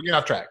 anyways, we're getting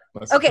off track.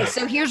 Okay,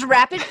 so here's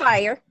rapid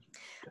fire.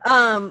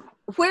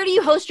 Where do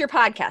you host your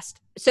podcast?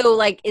 So,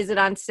 like, is it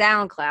on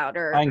SoundCloud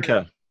or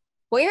Anchor?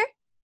 Where?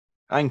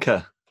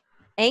 Anchor.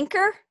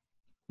 Anchor?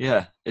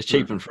 Yeah, it's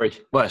cheap and free.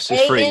 Well, it's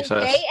free.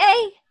 So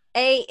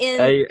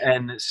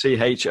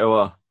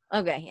ANCHOR.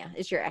 Okay, yeah,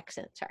 it's your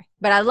accent. Sorry,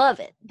 but I love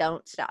it.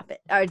 Don't stop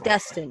it. Or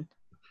Dustin.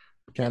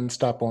 Can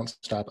stop, won't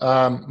stop.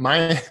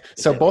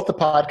 So both the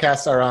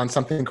podcasts are on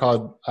something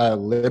called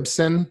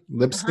Libsyn.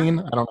 I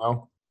don't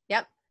know.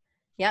 Yep.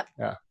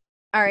 Yeah.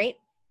 All right.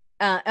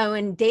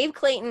 And Dave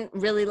Clayton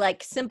really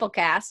likes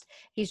Simplecast.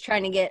 He's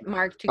trying to get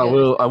Mark to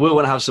go. I will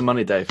want to have some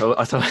money, Dave.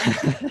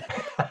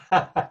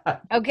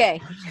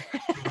 Okay.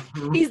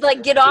 He's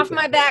like, get off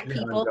my back,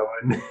 people.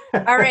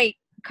 All right,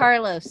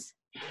 Carlos.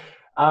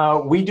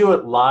 We do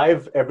it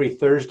live every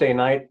Thursday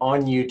night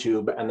on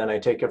YouTube, and then I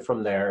take it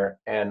from there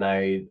and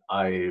I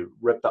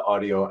rip the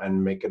audio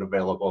and make it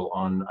available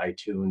on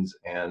iTunes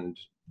and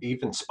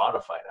even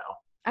Spotify now.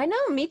 I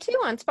know, me too,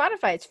 on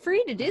Spotify. It's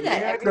free to do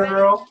that. Yeah,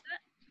 girl.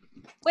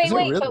 Wait,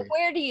 really? But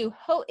where do you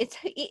host?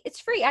 It's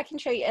free. I can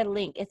show you a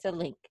link. It's a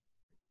link.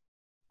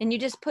 And you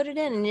just put it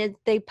in and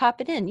they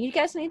pop it in. You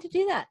guys need to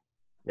do that.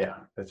 Yeah,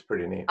 that's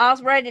pretty neat. I'll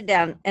write it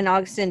down and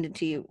I'll send it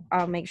to you.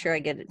 I'll make sure I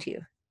get it to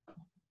you.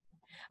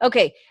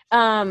 Okay.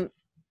 But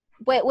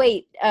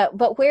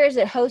where is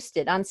it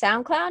hosted? On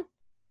SoundCloud?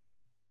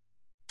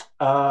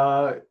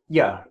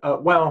 Yeah.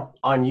 Well,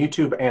 on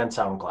YouTube and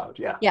SoundCloud.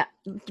 Yeah. Yeah.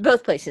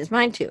 Both places.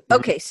 Mine too.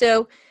 Okay.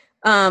 So,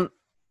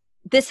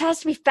 this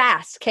has to be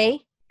fast. Okay.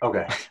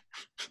 Okay.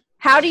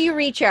 How do you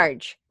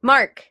recharge?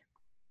 Mark?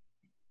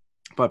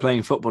 By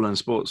playing football and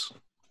sports.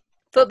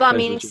 Football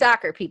meaning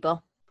soccer,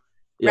 people.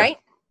 Yeah. Right?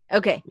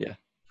 Okay. Yeah.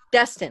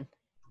 Dustin?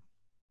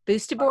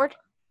 Boosted board?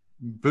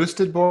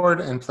 Boosted board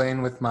and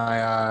playing with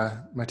my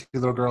my two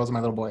little girls and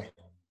my little boy.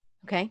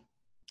 Okay.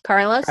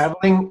 Carlos?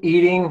 Traveling,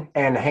 eating,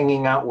 and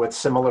hanging out with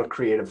similar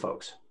creative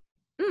folks.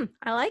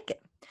 I like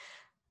it.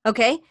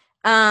 Okay.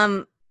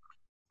 What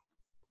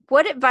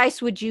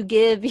advice would you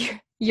give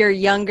your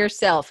younger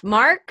self?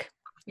 Mark,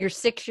 your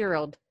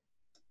 6-year-old.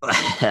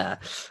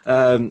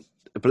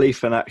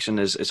 Belief in action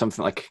is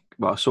something like,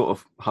 well, I sort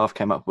of half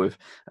came up with.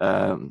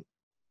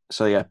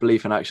 So yeah,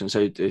 belief in action.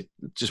 So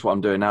just what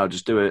I'm doing now,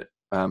 just do it.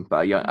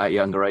 But at a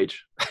younger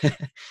age. I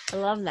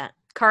love that.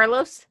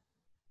 Carlos?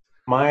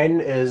 Mine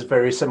is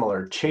very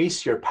similar.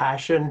 Chase your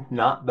passion,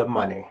 not the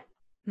money.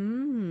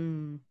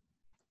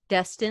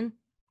 Dustin?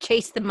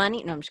 Chase the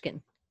money? No, I'm just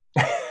kidding.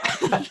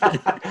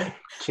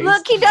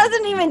 Look, he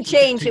doesn't even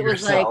change. It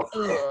was yourself.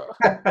 Like,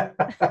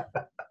 ugh.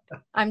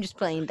 I'm just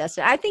playing,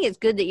 Dustin. I think it's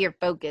good that you're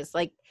focused.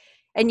 Like,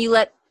 and you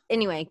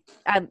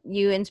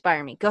you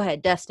inspire me. Go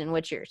ahead, Dustin.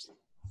 What's yours?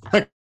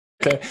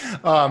 Okay.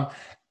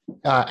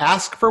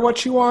 Ask for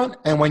what you want,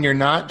 and when you're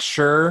not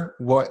sure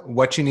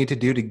what you need to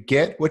do to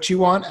get what you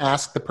want,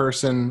 ask the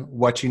person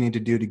what you need to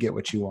do to get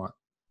what you want.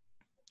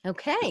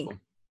 Okay.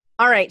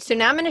 All right. So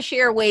now I'm going to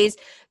share ways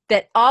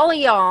that all of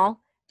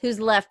y'all who's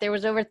left, there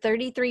was over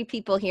 33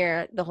 people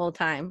here the whole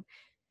time,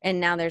 and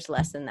now there's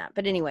less than that.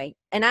 But anyway,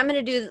 and I'm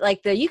going to do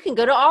like you can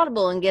go to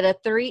Audible and get a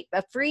free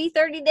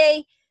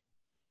 30-day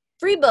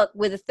free book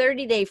with a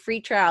 30-day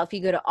free trial if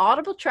you go to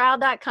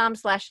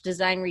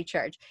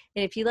audibletrial.com/designrecharge.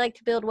 And if you like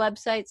to build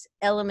websites,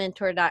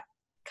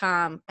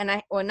 com,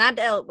 and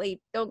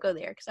wait, don't go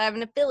there because I have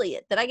an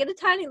affiliate that I get a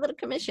tiny little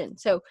commission.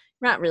 So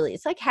not really,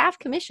 it's like half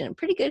commission,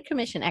 pretty good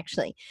commission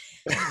actually.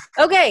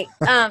 Okay,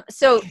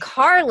 so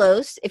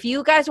Carlos, if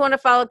you guys want to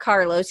follow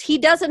Carlos, he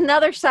does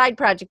another side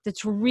project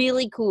that's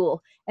really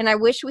cool, and I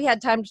wish we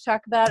had time to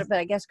talk about it, but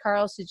I guess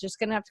Carlos is just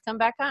gonna have to come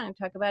back on and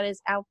talk about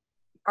his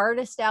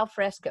artist al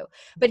fresco.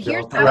 But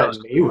here's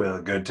me with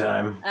a good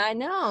time. I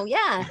know,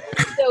 yeah.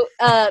 So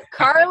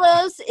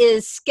Carlos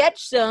is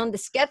Sketch Zone, the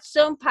Sketch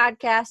Zone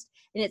podcast,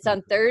 and it's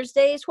on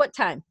Thursdays. What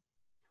time?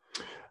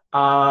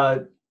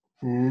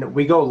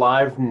 We go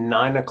live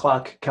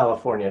 9:00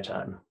 California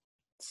time.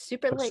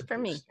 Super late for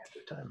me.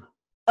 Time.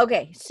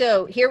 Okay,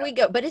 so here we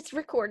go, but it's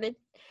recorded.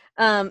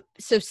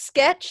 So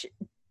sketch,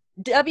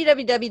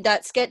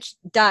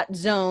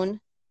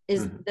 www.sketch.zone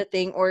is the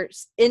thing, or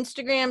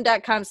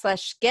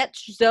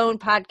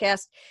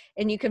Instagram.com/sketchzonepodcast,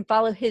 and you can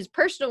follow his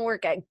personal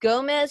work at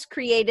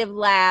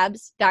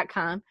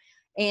GomezCreativeLabs.com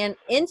and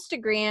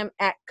Instagram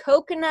at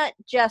Coconut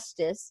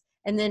Justice,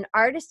 and then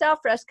Artist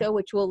Alfresco,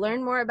 which we'll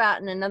learn more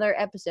about in another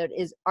episode,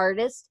 is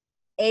Artist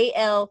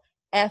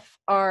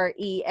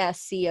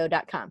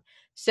ALFRESCO.com.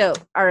 So,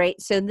 all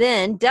right, so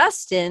then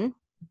Dustin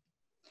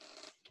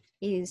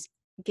gives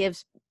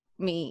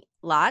me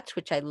lots,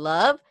 which I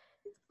love.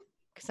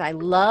 Because I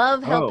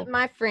love helping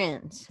my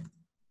friends.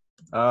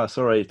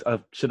 Sorry.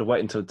 I should have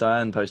waited until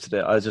Diane posted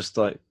it. I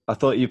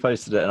thought you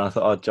posted it and I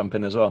thought I'd jump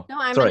in as well. No,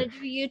 I'm going to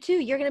do you too.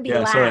 You're going to be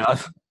last. Sorry.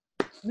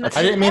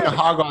 I didn't mean to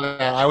hog on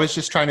that. I was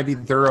just trying to be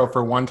thorough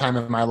for one time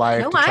in my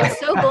life. No, I'm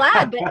so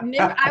glad. But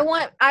I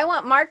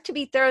want Mark to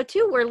be thorough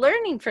too. We're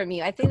learning from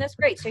you. I think that's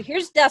great. So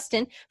here's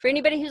Dustin. For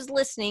anybody who's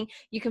listening,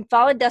 you can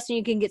follow Dustin.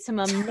 You can get some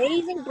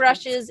amazing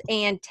brushes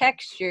and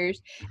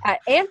textures,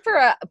 and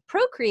for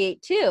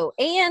Procreate too,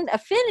 and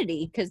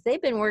Affinity, because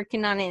they've been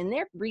working on it and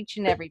they're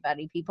reaching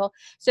everybody, people.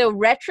 So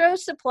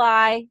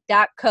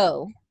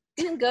retrosupply.co.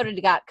 You can go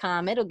to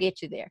 .com, it'll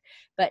get you there,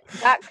 but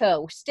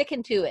 .co,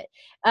 sticking to it.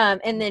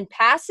 And then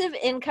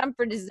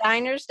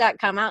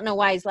passiveincomeForDesigners.com. I don't know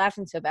why he's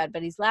laughing so bad,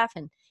 but he's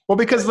laughing. Well,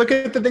 because look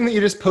at the thing that you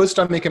just post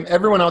on Make 'em.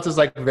 Everyone else is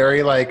like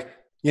very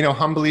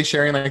humbly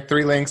sharing like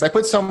 3 links. I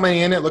put so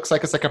many in, it looks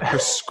like it's like a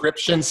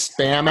prescription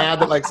spam ad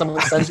that like someone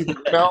sends you the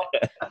email.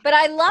 But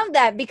I love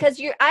that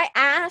because I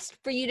asked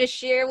for you to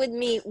share with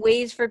me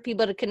ways for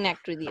people to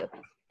connect with you.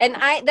 And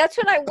that's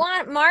what I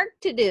want Mark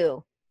to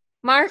do.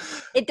 Mark,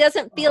 it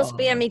doesn't feel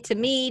spammy to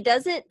me,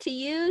 does it to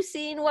you,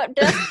 seeing what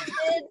Dustin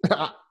did?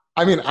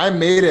 I mean, I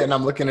made it and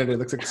I'm looking at it. It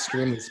looks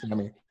extremely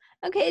spammy.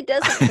 Okay, it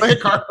doesn't.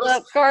 Look,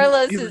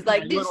 Carlos is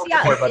like, dude,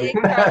 Carlos.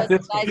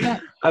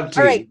 All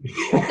right,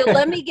 so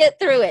let me get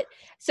through it.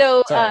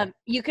 So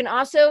you can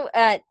also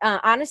at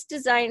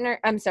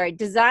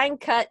Design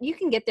Cut. You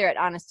can get there at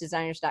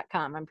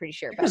honestdesigners.com, I'm pretty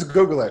sure. Just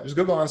Google it. Just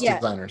Google Honest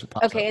Designers.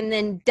 Okay, and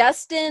then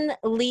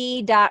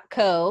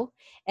DustinLee.co.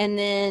 And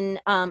then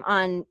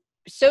on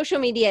social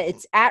media,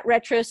 it's at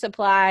Retro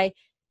Supply.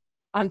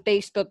 On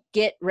Facebook,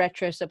 Get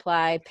Retro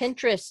Supply.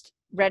 Pinterest,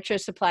 Retro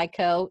Supply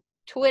Co.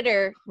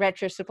 Twitter,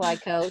 Retro Supply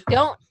Co.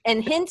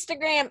 And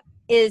Instagram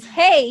is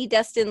Hey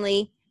Dustin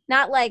Lee,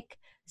 not like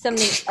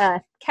something a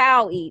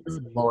cow eats,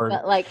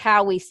 but like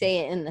how we say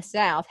it in the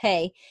South.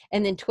 Hey,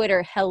 and then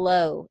Twitter,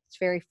 hello. It's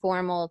very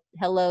formal.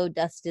 Hello,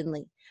 Dustin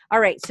Lee. All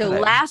right. So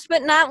last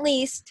but not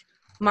least,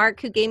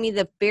 Mark, who gave me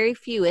the very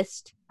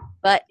fewest,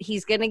 but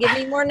he's gonna give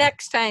me more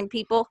next time,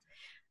 people.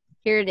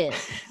 Here it is.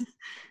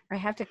 I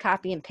have to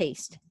copy and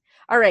paste.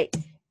 All right.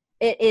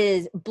 It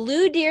is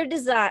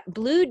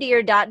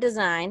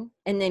bluedeer.design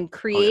and then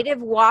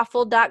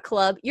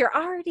creativewaffle.club. You're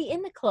already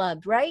in the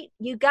club, right?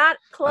 You got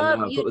club.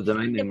 I've got the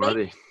domain name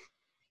ready.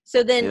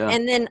 So then,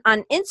 and then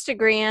on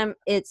Instagram,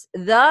 it's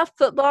the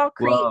football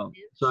creative. Wow.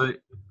 So,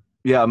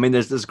 I mean,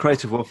 there's a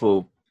Creative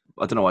Waffle.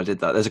 I don't know why I did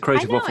that. There's a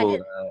Creative Waffle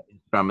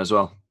Instagram as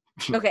well.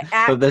 Okay.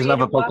 But there's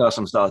another podcast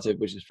I'm started,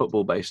 which is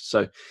football based.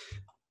 So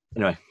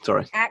anyway,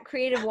 sorry. At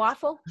Creative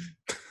Waffle?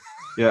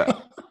 Yeah.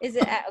 Is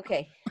it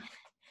okay.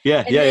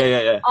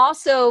 Yeah.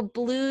 Also,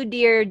 Blue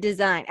Deer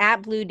Design,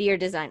 at Blue Deer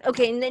Design.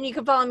 Okay, and then you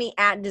can follow me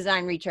at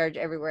Design Recharge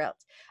everywhere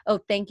else. Oh,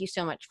 thank you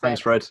so much, Fred.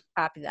 Thanks, Fred.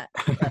 Copy that,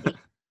 buddy.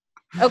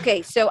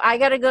 Okay, so I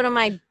got to go to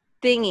my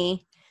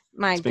thingy,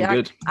 my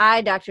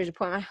eye doctor's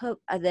appointment. I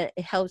hope that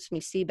it helps me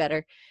see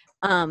better.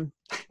 Not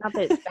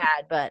that it's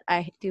bad, but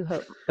I do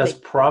hope. That's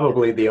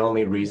probably the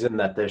only reason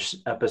that this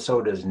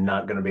episode is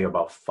not going to be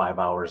about 5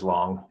 hours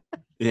long.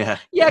 Yeah,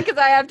 because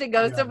I have to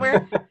go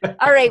somewhere.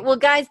 All right. Well,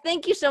 guys,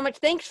 thank you so much.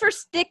 Thanks for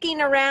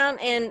sticking around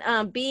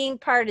and being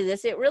part of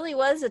this. It really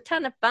was a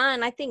ton of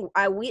fun. I think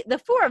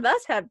the 4 of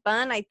us had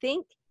fun, I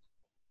think.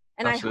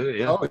 And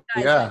absolutely,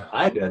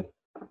 I did.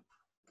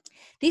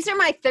 These are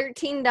my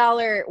 $13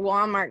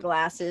 Walmart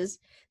glasses.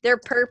 They're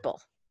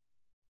purple.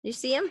 You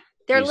see them?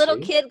 They're little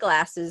kid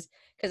glasses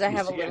because I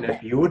have a little.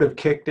 If you would have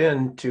kicked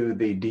into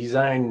the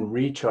Design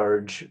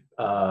Recharge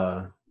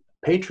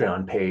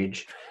Patreon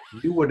page,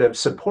 you would have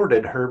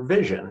supported her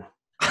vision.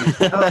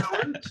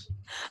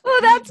 Oh,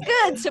 that's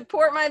good.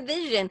 Support my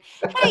vision.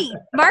 Hey,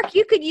 Mark,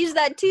 you could use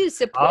that too.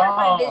 Support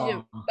my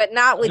vision, but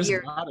not with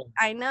your.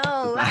 I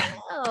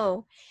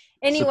know.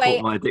 Anyway,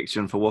 support my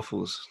addiction for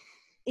waffles.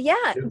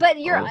 Yeah, but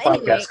you're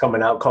podcast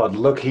coming out called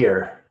 "Look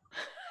Here."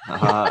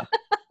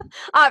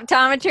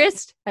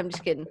 Optometrist. I'm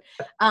just kidding.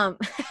 All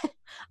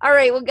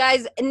right, well,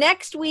 guys,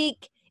 next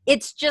week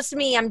it's just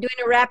me. I'm doing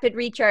a rapid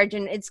recharge,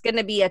 and it's going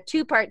to be a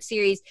 2-part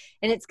series,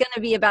 and it's going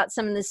to be about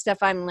some of the stuff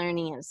I'm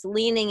learning. It's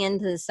leaning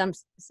into the stuff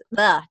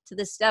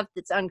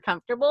that's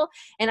uncomfortable,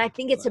 and I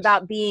think it's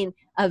about being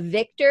a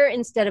victor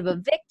instead of a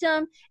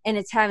victim, and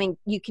it's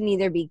you can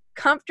either be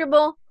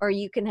comfortable or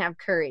you can have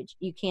courage.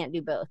 You can't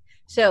do both.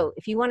 So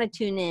if you want to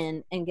tune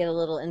in and get a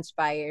little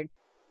inspired,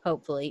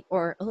 hopefully,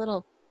 or a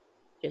little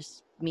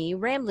just me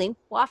rambling,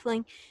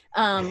 waffling,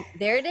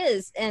 there it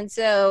is. And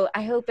so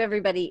I hope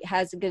everybody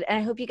has and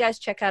I hope you guys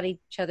check out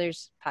each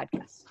other's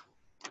podcasts.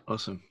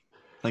 Awesome.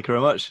 Thank you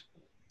very much.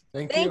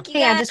 Thank you.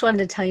 Hey, I just wanted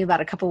to tell you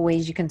about a couple of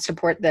ways you can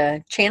support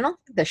the channel,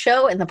 the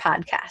show, and the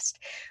podcast.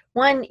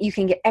 One, you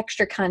can get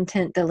extra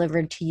content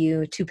delivered to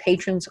you to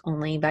patrons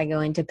only by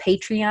going to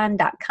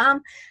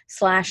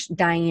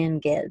patreon.com/Diane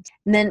Gibbs.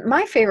 And then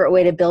my favorite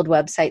way to build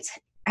websites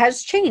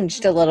has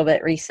changed a little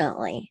bit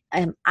recently.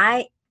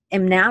 I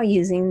am now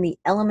using the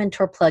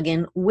Elementor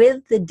plugin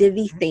with the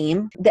Divi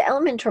theme. The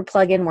Elementor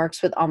plugin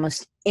works with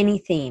almost any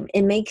theme.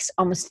 It makes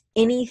almost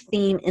any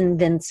theme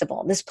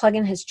invincible. This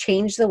plugin has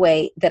changed the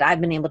way that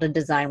I've been able to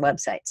design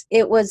websites.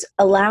 It was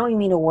allowing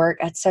me to work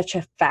at such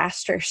a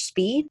faster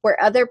speed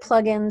where other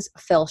plugins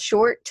fell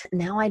short.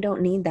 Now I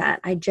don't need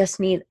that. I just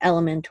need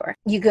Elementor.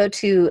 You go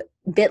to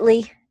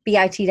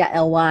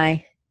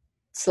bit.ly/DR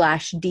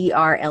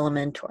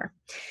Elementor.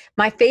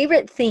 My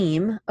favorite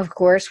theme, of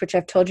course, which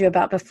I've told you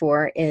about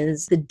before,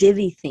 is the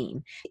Divi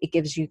theme. It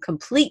gives you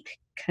complete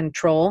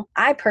control.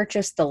 I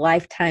purchased the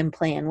lifetime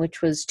plan,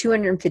 which was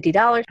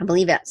 $250. I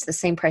believe that's the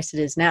same price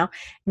it is now.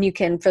 And you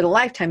can, for the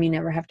lifetime, you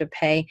never have to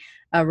pay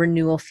a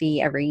renewal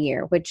fee every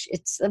year, which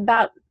it's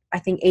about, I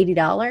think,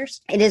 $80.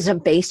 It is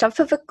based off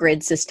of a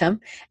grid system.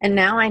 And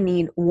now I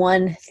need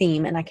one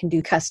theme and I can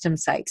do custom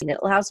sites. And it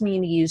allows me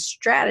to use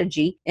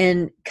strategy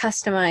and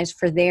customize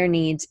for their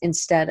needs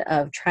instead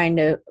of trying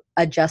to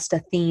adjust a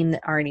theme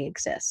that already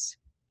exists.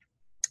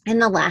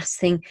 And the last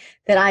thing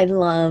that I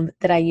love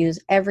that I use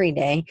every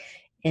day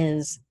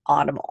is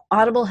Audible.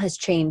 Audible has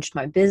changed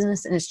my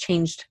business and has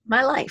changed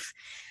my life.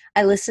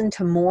 I listen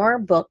to more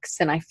books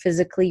than I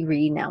physically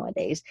read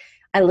nowadays.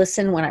 I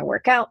listen when I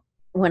work out,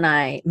 when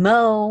I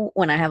mow,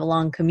 when I have a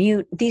long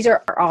commute. These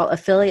are all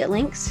affiliate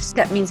links.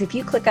 That means if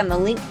you click on the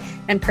link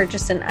and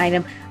purchase an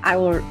item, I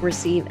will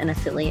receive an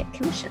affiliate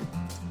commission.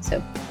 So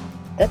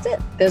that's it.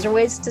 Those are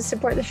ways to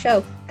support the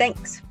show.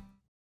 Thanks.